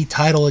WWE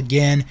title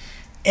again.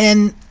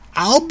 And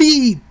I'll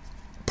be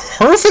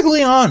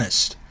perfectly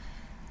honest,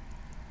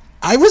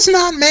 I was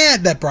not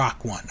mad that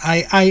Brock won.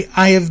 I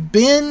have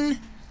been,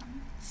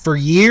 for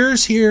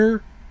years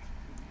here,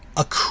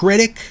 a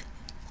critic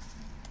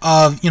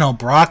of,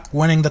 Brock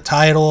winning the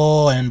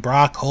title and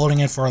Brock holding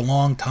it for a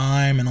long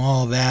time and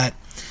all of that.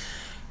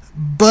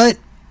 But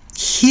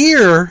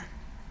here,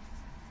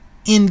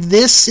 in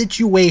this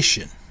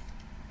situation,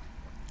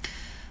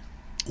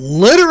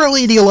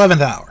 literally the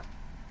 11th hour,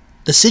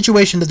 the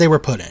situation that they were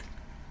put in,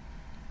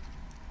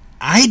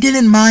 I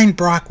didn't mind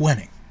Brock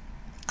winning.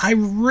 I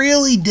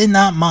really did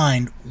not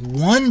mind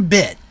one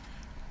bit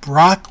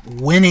Brock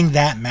winning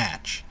that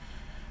match,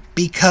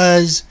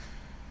 because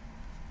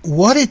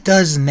what it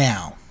does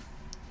now,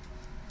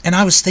 and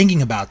I was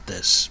thinking about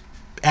this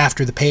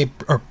after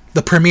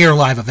the premiere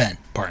live event,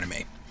 pardon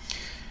me,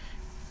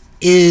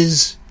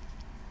 is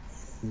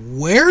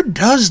where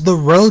does the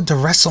road to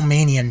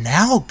WrestleMania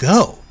now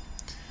go?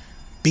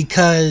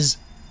 Because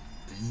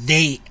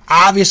they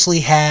obviously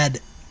had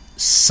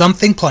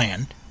something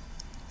planned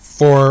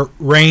for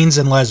Reigns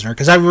and Lesnar,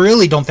 because I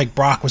really don't think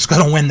Brock was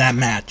going to win that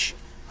match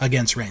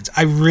against Reigns.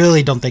 I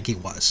really don't think he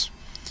was.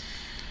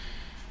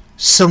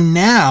 So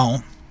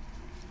now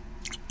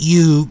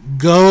you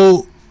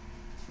go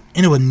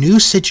into a new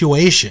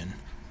situation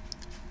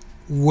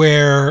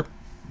where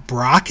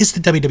Brock is the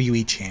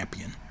WWE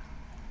champion,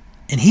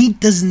 and he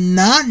does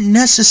not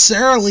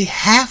necessarily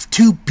have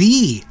to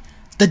be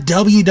the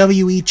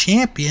WWE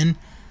champion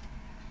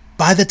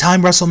by the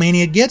time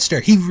WrestleMania gets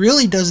there. He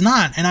really does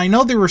not. And I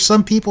know there were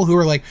some people who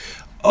were like,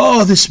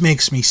 oh, this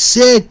makes me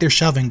sick. They're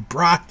shoving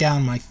Brock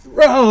down my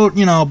throat,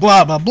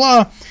 blah, blah,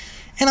 blah.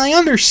 And I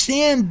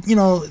understand,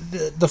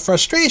 the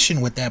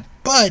frustration with that.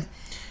 But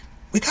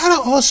we got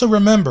to also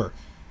remember,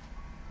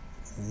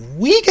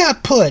 we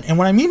got put, and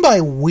what I mean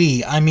by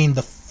we, I mean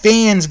the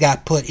fans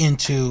got put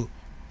into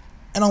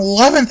an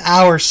 11th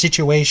hour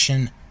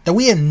situation that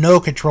we had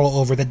no control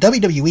over, that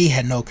WWE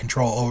had no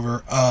control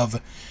over, of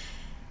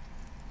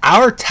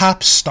our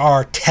top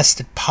star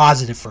tested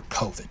positive for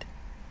COVID.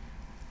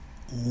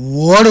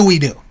 What do we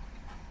do?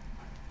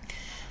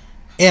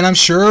 And I'm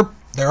sure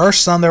there are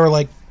some that were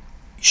like,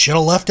 should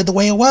have left it the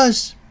way it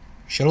was.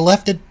 Should have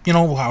left it,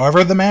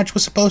 however the match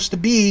was supposed to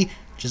be.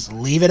 Just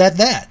leave it at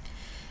that.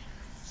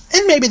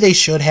 And maybe they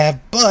should have,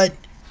 but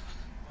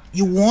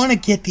you want to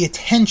get the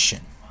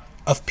attention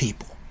of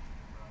people.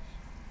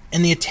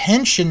 And the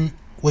attention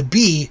would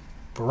be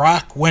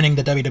Brock winning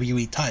the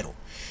WWE title.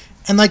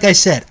 And like I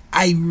said,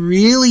 I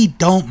really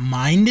don't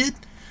mind it,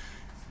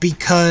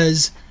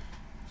 because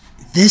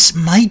this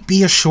might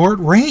be a short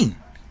reign.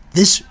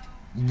 This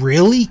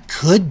really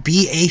could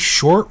be a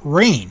short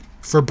reign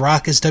for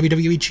Brock as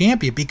WWE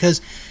champion,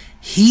 because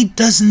he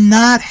does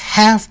not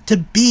have to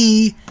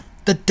be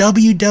the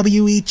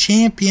WWE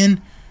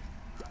champion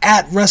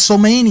at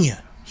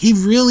WrestleMania. He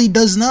really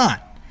does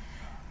not.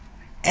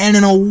 And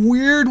in a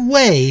weird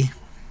way,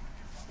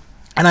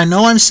 and I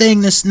know I'm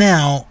saying this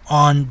now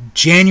on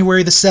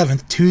January the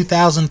 7th,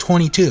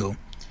 2022,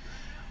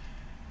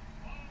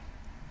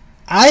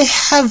 I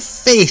have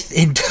faith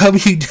in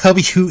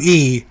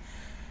WWE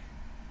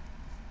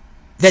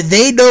that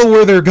they know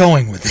where they're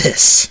going with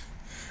this.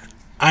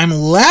 I'm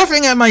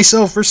laughing at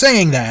myself for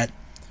saying that,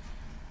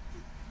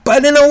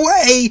 but in a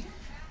way,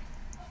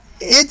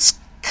 it's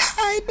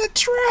kind of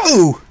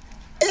true.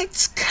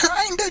 It's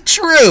kind of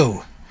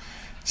true.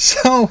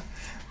 So,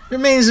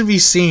 remains to be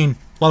seen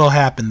what'll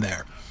happen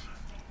there.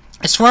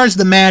 As far as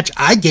the match,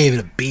 I gave it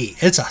a B.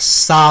 It's a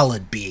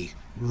solid B.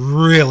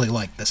 Really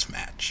like this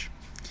match.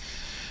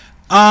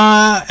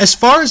 As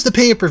far as the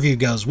pay-per-view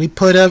goes, we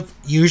put up,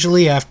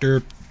 usually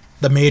after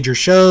the major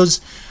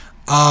shows,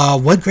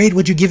 what grade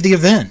would you give the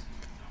event?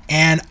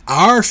 And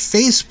our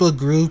Facebook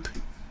group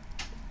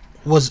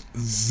was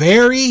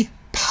very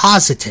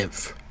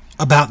positive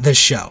about this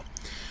show.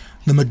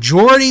 The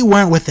majority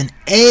went with an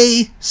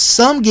A,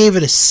 some gave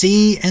it a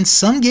C, and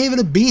some gave it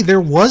a B. There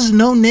was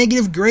no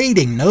negative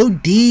grading, no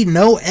D,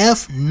 no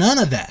F, none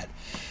of that.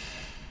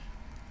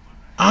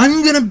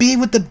 I'm going to be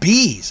with the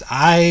Bs.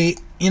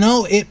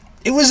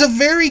 It was a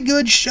very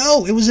good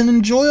show. It was an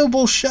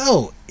enjoyable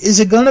show.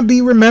 Is it going to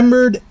be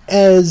remembered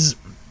as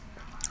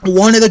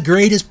one of the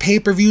greatest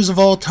pay-per-views of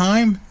all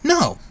time?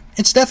 No,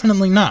 it's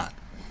definitely not.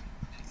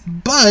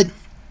 But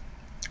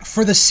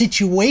for the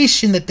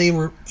situation that they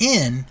were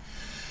in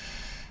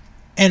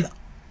and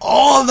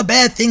all the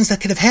bad things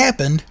that could have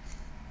happened,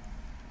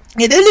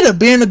 it ended up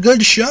being a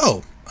good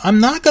show. I'm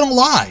not going to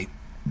lie.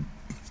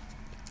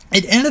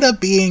 It ended up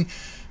being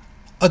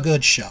a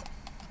good show.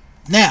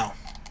 Now,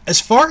 as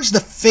far as the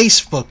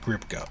Facebook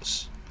group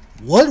goes,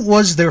 what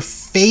was their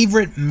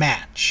favorite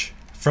match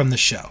from the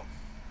show?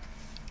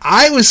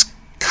 I was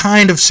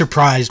kind of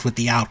surprised with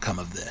the outcome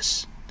of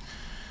this.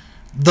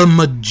 The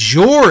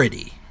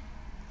majority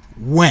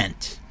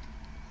went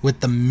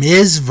with The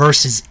Miz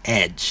versus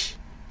Edge.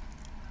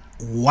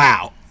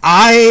 Wow.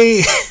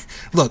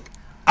 Look,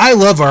 I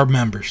love our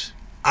members.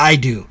 I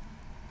do.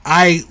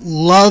 I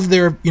love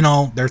their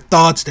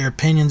thoughts, their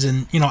opinions,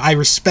 and, I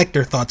respect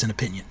their thoughts and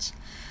opinions.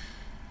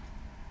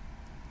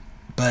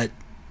 But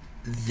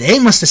they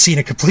must have seen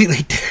a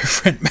completely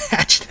different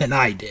match than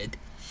I did.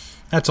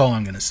 That's all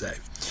I'm going to say.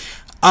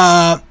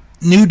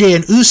 New Day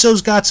and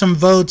Usos got some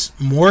votes.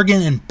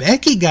 Morgan and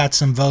Becky got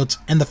some votes.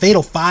 And the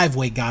Fatal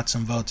 5-Way got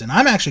some votes. And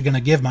I'm actually going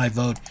to give my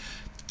vote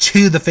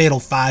to the Fatal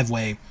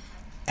 5-Way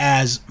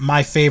as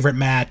my favorite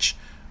match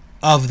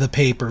of the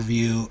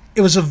pay-per-view.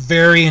 It was a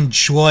very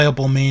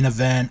enjoyable main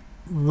event.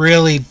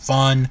 Really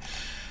fun.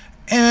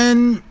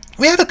 And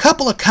we have a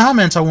couple of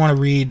comments I want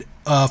to read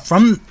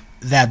from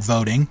that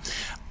voting.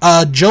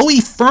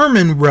 Joey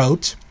Furman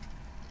wrote,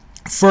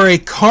 "For a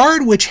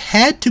card which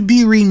had to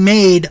be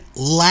remade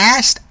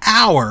last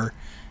hour,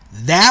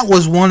 that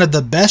was one of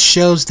the best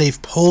shows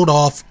they've pulled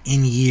off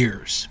in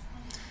years."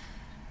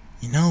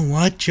 You know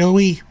what,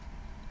 Joey?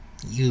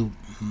 You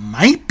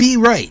might be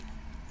right.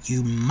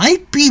 You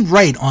might be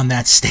right on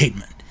that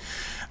statement.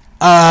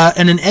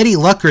 And then Eddie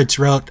Luckritz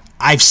wrote,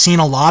 "I've seen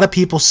a lot of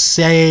people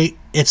say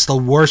it's the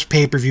worst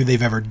pay-per-view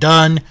they've ever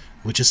done,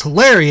 which is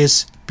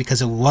hilarious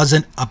because it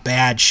wasn't a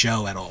bad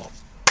show at all."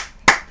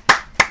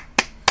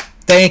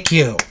 Thank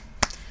you.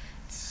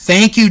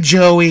 Thank you,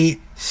 Joey.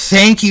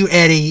 Thank you,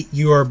 Eddie.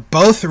 You are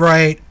both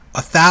right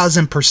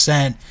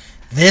 1,000%.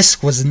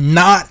 This was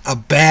not a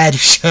bad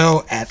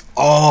show at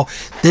all.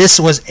 This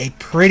was a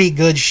pretty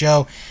good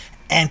show.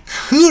 And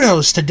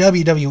kudos to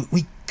WWE.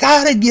 We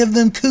gotta give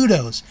them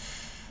kudos.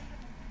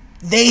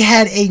 They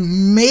had a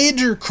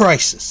major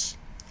crisis.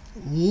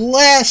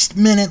 Last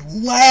minute,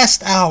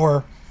 last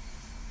hour,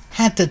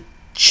 had to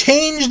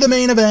change the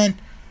main event.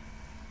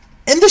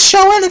 And the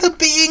show ended up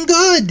being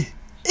good.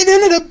 It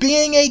ended up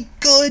being a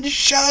good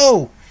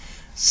show.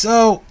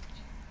 So,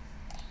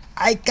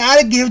 I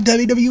gotta give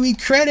WWE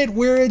credit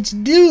where it's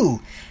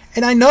due.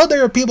 And I know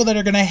there are people that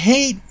are gonna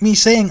hate me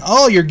saying,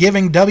 "Oh, you're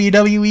giving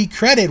WWE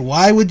credit.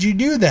 Why would you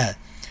do that?"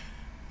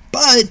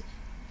 But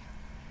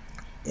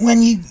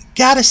when you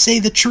gotta say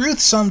the truth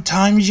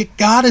sometimes, you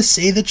gotta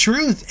say the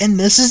truth. And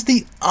this is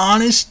the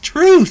honest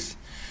truth.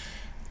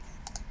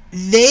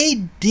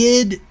 They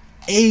did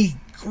a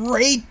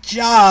great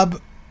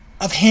job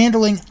of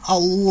handling a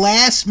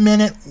last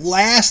minute,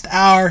 last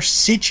hour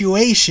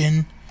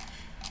situation,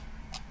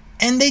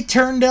 and they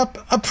turned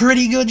up a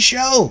pretty good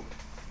show.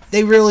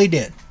 They really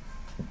did.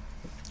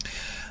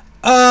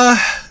 A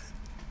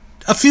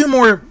few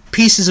more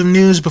pieces of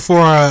news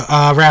before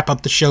I wrap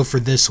up the show for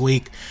this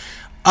week.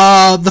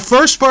 The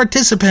first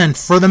participant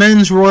for the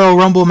Men's Royal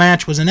Rumble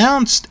match was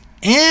announced,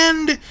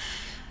 and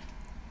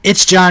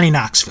it's Johnny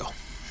Knoxville.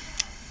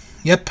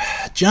 Yep,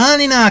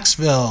 Johnny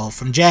Knoxville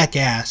from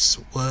Jackass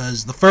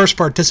was the first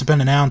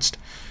participant announced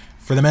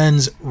for the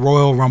Men's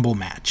Royal Rumble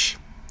match.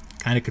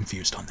 Kind of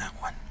confused on that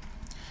one.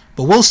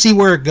 But we'll see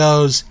where it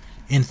goes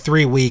in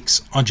 3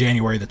 weeks on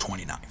January the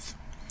 29th.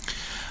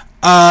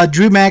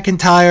 Drew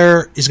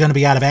McIntyre is going to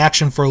be out of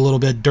action for a little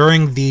bit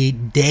during the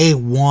Day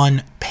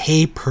 1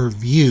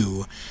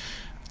 pay-per-view.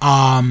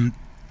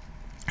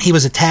 He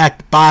was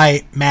attacked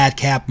by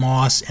Madcap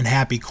Moss and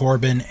Happy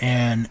Corbin,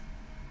 and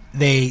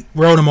they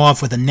wrote him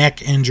off with a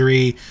neck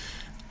injury.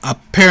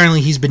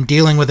 Apparently, he's been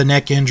dealing with a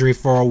neck injury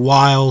for a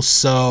while,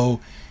 so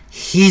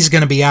he's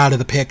going to be out of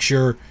the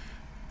picture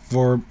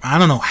for I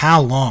don't know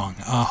how long.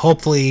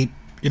 Hopefully,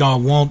 it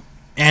won't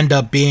end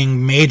up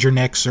being major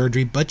neck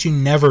surgery, but you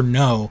never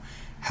know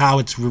how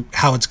it's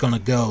going to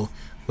go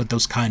with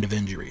those kind of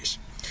injuries.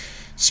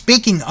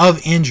 Speaking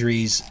of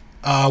injuries,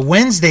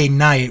 Wednesday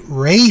night,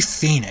 Rey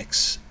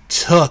Fenix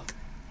took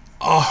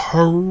a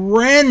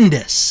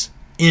horrendous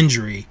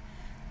injury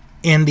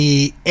in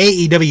the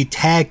AEW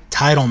Tag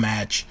Title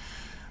match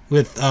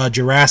with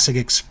Jurassic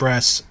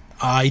Express.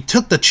 He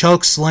took the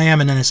choke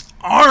slam and then his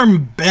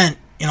arm bent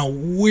in a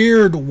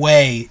weird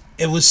way.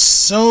 It was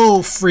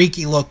so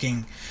freaky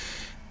looking.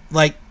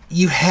 Like,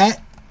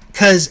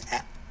 because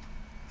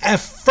at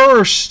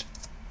first,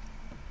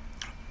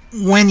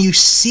 when you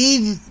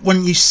see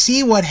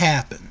what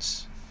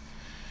happens,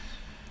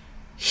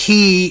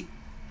 he's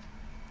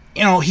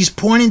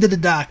pointing to the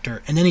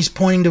doctor and then he's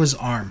pointing to his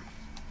arm.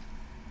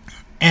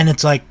 And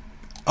it's like,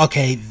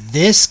 okay,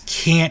 this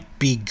can't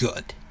be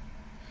good.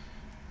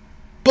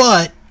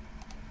 But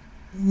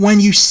when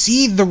you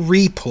see the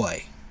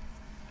replay,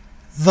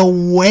 The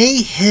way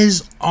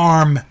his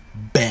arm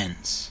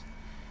bends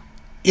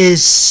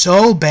is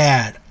so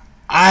bad.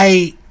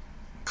 I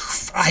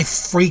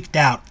freaked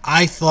out.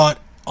 I thought,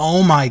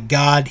 oh my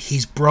God,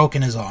 he's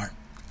broken his arm.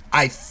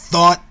 I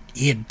thought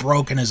he had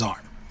broken his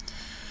arm.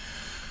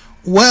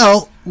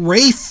 Well,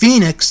 Rey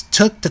Fenix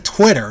took to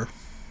Twitter,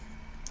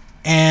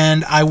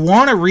 and I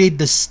want to read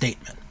this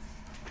statement.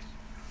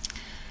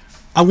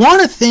 I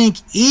want to thank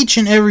each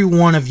and every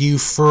one of you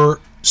for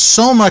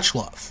so much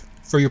love,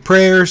 for your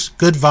prayers,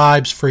 good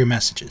vibes, for your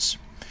messages.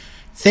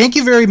 Thank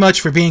you very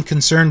much for being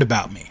concerned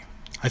about me.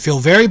 I feel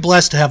very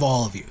blessed to have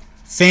all of you.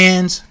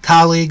 Fans,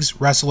 colleagues,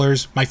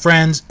 wrestlers, my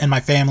friends, and my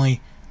family,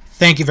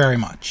 thank you very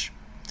much.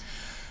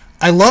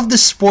 I love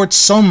this sport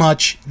so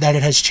much that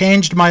it has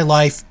changed my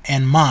life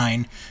and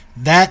mine,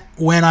 that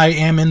when I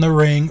am in the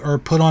ring or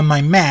put on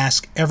my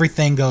mask,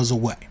 everything goes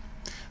away.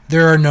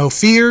 There are no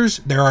fears,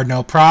 there are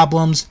no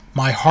problems,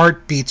 my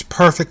heart beats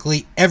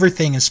perfectly,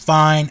 everything is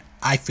fine,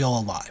 I feel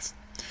alive.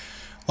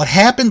 What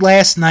happened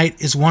last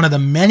night is one of the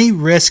many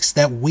risks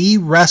that we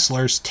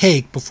wrestlers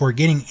take before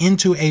getting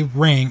into a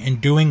ring and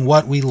doing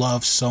what we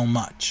love so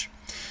much.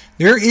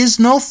 There is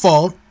no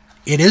fault,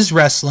 it is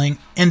wrestling,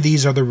 and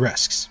these are the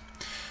risks.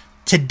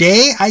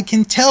 Today I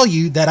can tell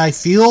you that I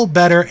feel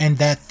better and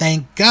that,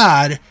 thank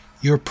God,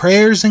 your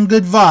prayers and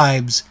good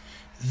vibes,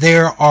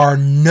 there are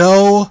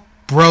no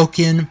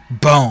broken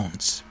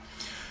bones.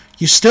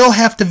 You still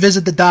have to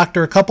visit the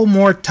doctor a couple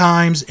more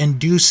times and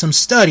do some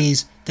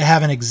studies to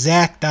have an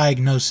exact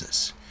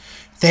diagnosis.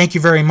 Thank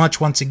you very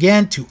much once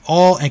again to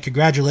all, and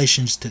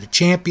congratulations to the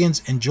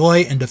champions.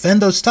 Enjoy and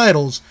defend those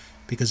titles,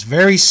 because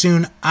very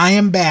soon I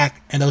am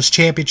back and those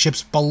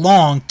championships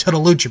belong to the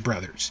Lucha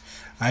Brothers.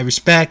 I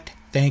respect,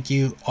 thank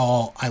you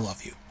all, I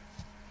love you.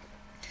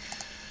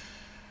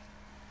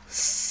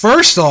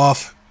 First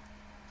off,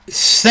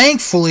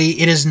 thankfully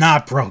it is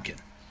not broken.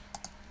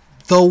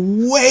 The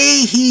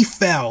way he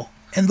fell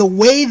and the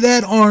way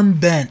that arm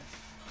bent,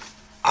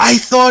 I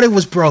thought it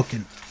was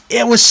broken.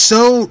 It was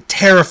so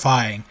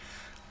terrifying.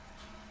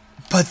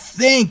 But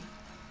thank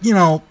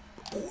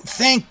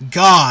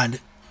God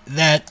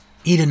that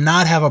he did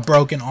not have a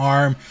broken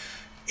arm.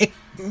 It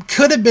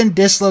could have been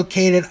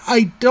dislocated.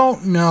 I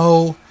don't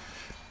know.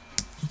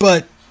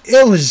 But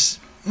it was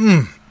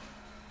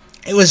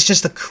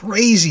just a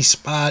crazy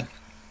spot.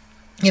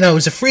 It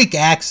was a freak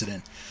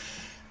accident.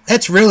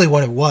 That's really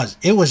what it was.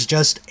 It was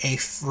just a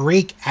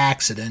freak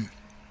accident.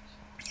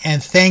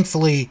 And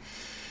thankfully,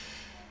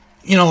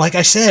 like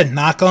I said,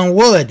 knock on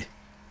wood,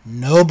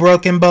 no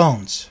broken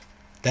bones.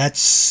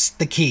 That's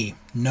the key.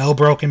 No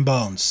broken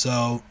bones.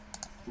 So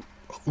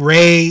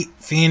Rey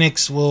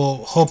Fenix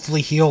will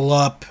hopefully heal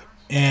up,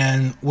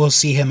 and we'll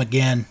see him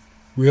again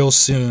real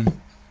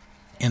soon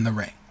in the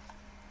ring.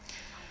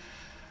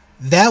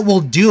 That will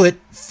do it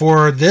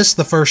for this,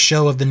 the first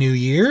show of the new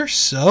year.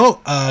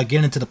 So,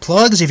 get into the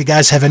plugs. If you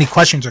guys have any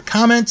questions or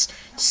comments,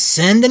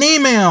 send an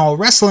email,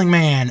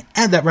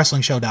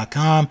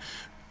 wrestlingman@thatwrestlingshow.com.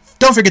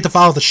 Don't forget to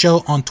follow the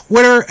show on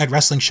Twitter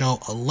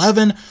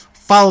 @WrestlingShow11.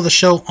 Follow the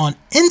show on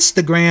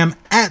Instagram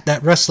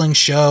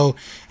 @ThatWrestlingShow.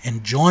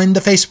 And join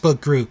the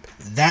Facebook group,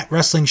 That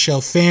Wrestling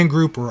Show fan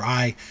group, where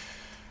I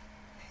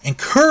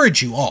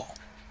encourage you all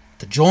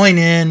to join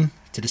in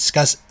to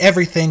discuss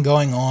everything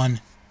going on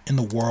in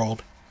the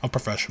world of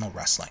professional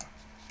wrestling.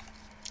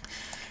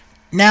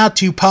 Now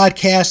to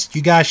podcasts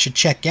you guys should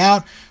check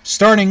out,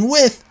 starting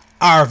with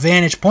our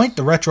Vantage Point,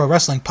 the Retro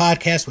Wrestling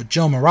Podcast with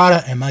Joe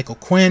Murata and Michael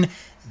Quinn.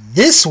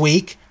 This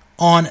week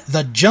on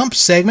the Jump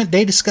segment,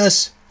 they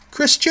discuss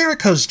Chris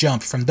Jericho's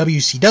jump from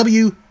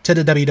WCW to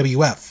the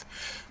WWF,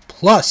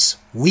 plus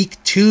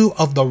week 2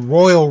 of the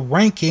Royal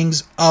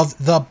Rankings of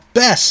the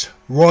best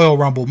Royal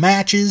Rumble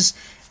matches,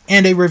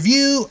 and a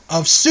review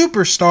of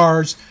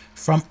Superstars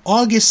from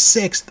August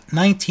 6th,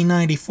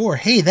 1994.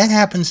 Hey, that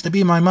happens to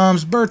be my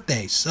mom's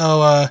birthday,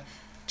 so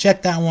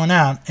check that one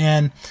out.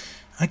 And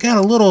I got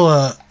a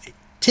little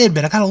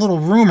tidbit, I got a little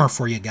rumor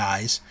for you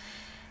guys.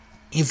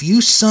 If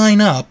you sign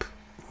up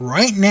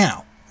right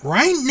now,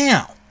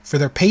 for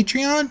their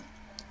Patreon,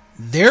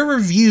 their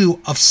review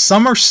of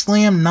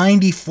SummerSlam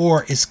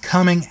 94 is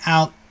coming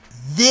out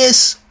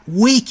this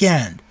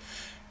weekend.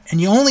 And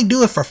you only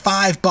do it for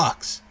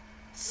 $5.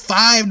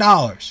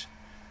 $5.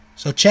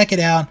 So check it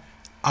out.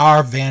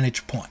 Our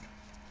Vantage Point.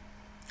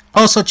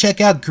 Also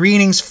check out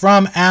Greetings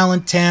from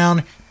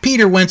Allentown.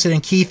 Peter, Winston,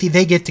 and Keithy,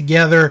 they get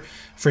together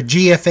for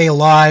GFA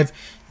Live.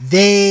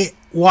 They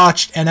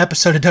watched an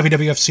episode of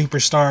WWF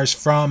Superstars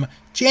from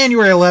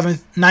January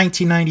 11th,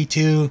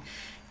 1992,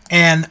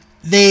 and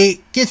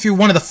they get through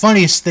one of the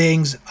funniest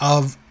things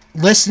of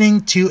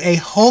listening to a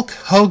Hulk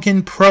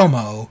Hogan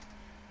promo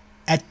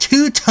at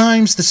 2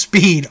 times the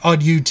speed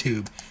on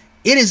YouTube.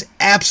 It is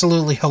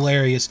absolutely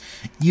hilarious.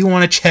 You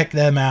want to check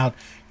them out.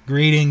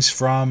 Greetings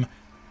from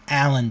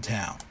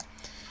Allentown.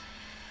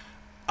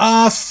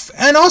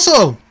 And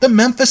also, the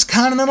Memphis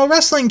Continental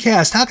Wrestling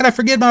Cast. How could I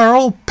forget about our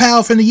old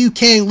pal from the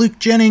UK, Luke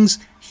Jennings?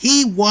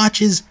 He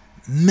watches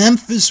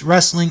Memphis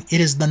Wrestling.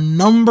 It is the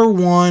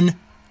 #1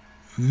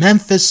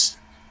 Memphis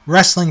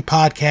Wrestling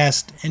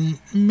podcast, and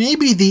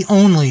maybe the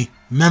only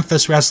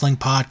Memphis wrestling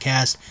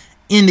podcast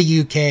in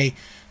the UK.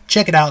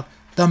 Check it out,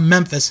 the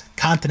Memphis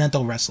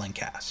Continental Wrestling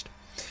Cast.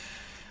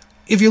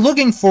 If you're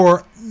looking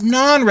for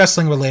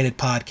non-wrestling related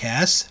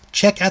podcasts,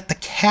 check out the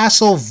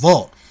Castle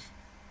Vault.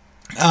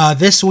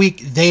 This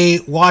week they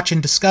watch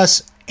and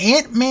discuss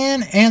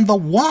Ant-Man and the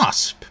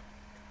Wasp,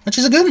 which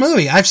is a good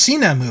movie. I've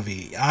seen that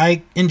movie.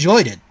 I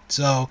enjoyed it.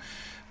 So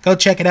go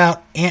check it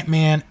out,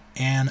 Ant-Man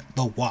and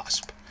the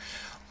Wasp.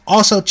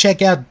 Also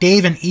check out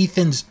Dave and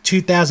Ethan's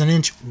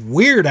 2000-inch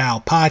Weird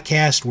Al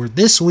podcast, where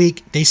this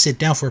week they sit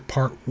down for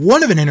part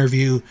 1 of an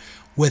interview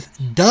with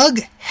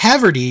Doug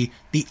Haverty,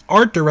 the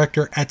art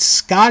director at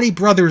Scotty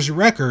Brothers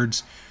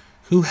Records,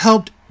 who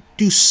helped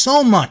do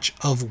so much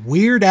of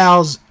Weird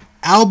Al's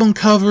album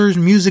covers,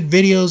 music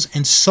videos,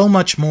 and so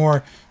much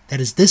more. That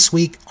is this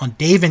week on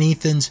Dave and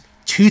Ethan's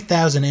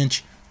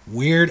 2000-inch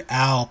Weird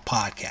Al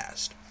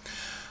podcast.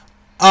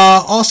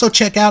 Also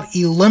check out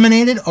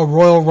Eliminated, a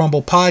Royal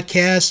Rumble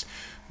podcast,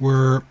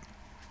 where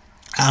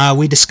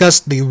we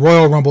discussed the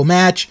Royal Rumble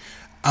match.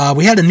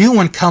 We had a new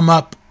one come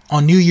up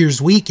on New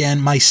Year's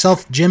weekend.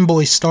 Myself, Jim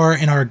Boy Star,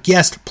 and our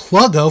guest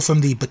Pluggo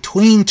from the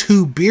Between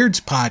Two Beards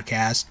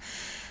podcast.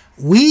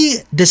 We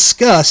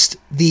discussed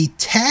the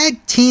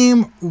Tag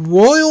Team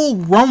Royal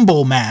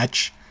Rumble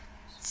match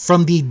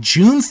from the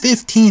June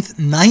 15th,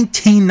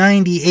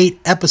 1998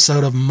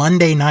 episode of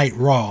Monday Night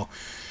Raw.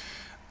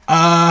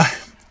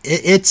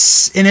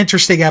 It's an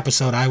interesting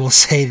episode, I will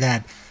say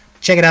that.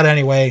 Check it out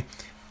anyway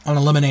on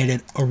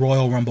Eliminated, a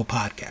Royal Rumble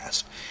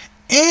podcast.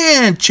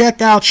 And check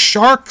out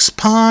Sharks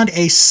Pond,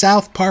 a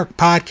South Park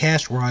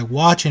podcast where I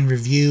watch and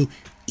review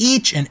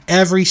each and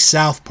every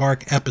South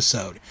Park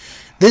episode.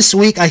 This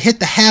week I hit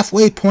the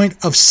halfway point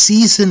of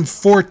season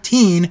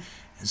 14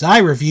 as I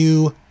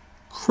review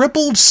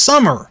Crippled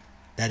Summer.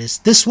 That is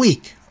this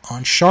week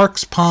on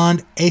Sharks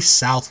Pond, a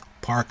South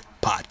Park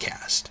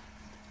podcast.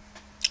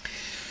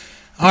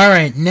 All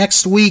right,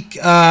 next week,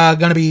 going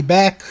to be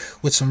back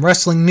with some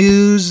wrestling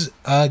news.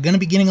 Going to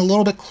be getting a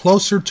little bit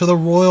closer to the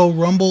Royal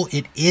Rumble.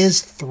 It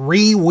is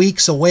 3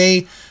 weeks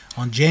away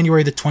on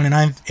January the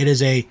 29th. It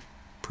is a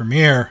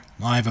premier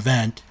live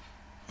event.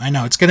 I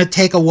know, it's going to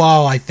take a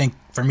while, I think,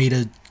 for me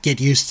to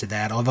get used to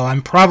that, although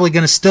I'm probably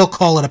going to still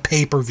call it a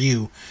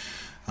pay-per-view,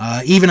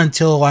 even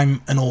until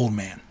I'm an old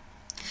man.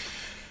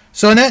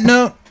 So on that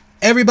note,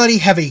 everybody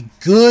have a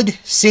good,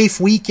 safe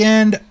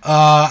weekend.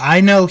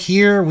 I know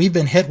here we've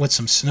been hit with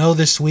some snow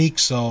this week,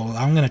 so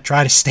I'm going to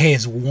try to stay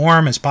as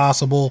warm as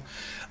possible.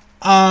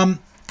 Have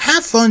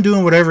fun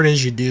doing whatever it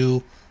is you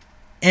do.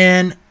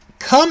 And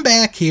come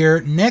back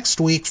here next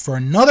week for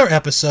another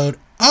episode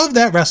of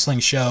That Wrestling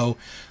Show,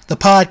 the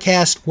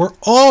podcast where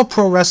all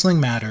pro wrestling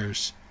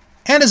matters.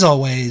 And as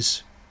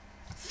always,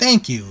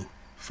 thank you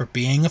for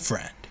being a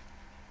friend.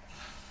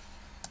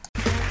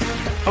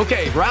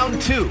 Okay,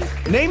 round 2.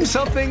 Name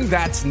something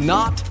that's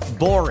not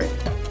boring.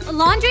 A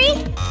laundry?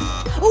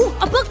 Ooh,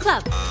 a book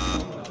club.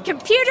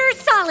 Computer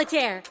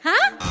solitaire,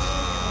 huh?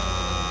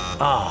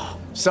 Ah,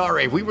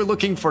 sorry, we were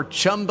looking for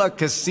Chumba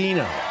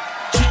Casino.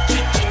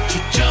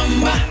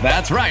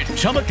 That's right,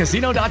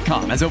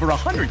 ChumbaCasino.com has over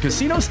 100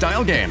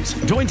 casino-style games.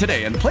 Join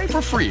today and play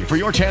for free for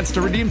your chance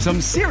to redeem some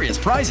serious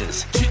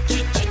prizes.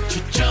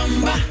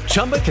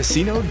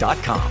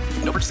 ChumbaCasino.com.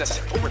 No purchase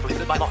necessary. Void where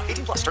prohibited by law.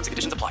 18+ terms and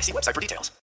conditions apply. See website for details.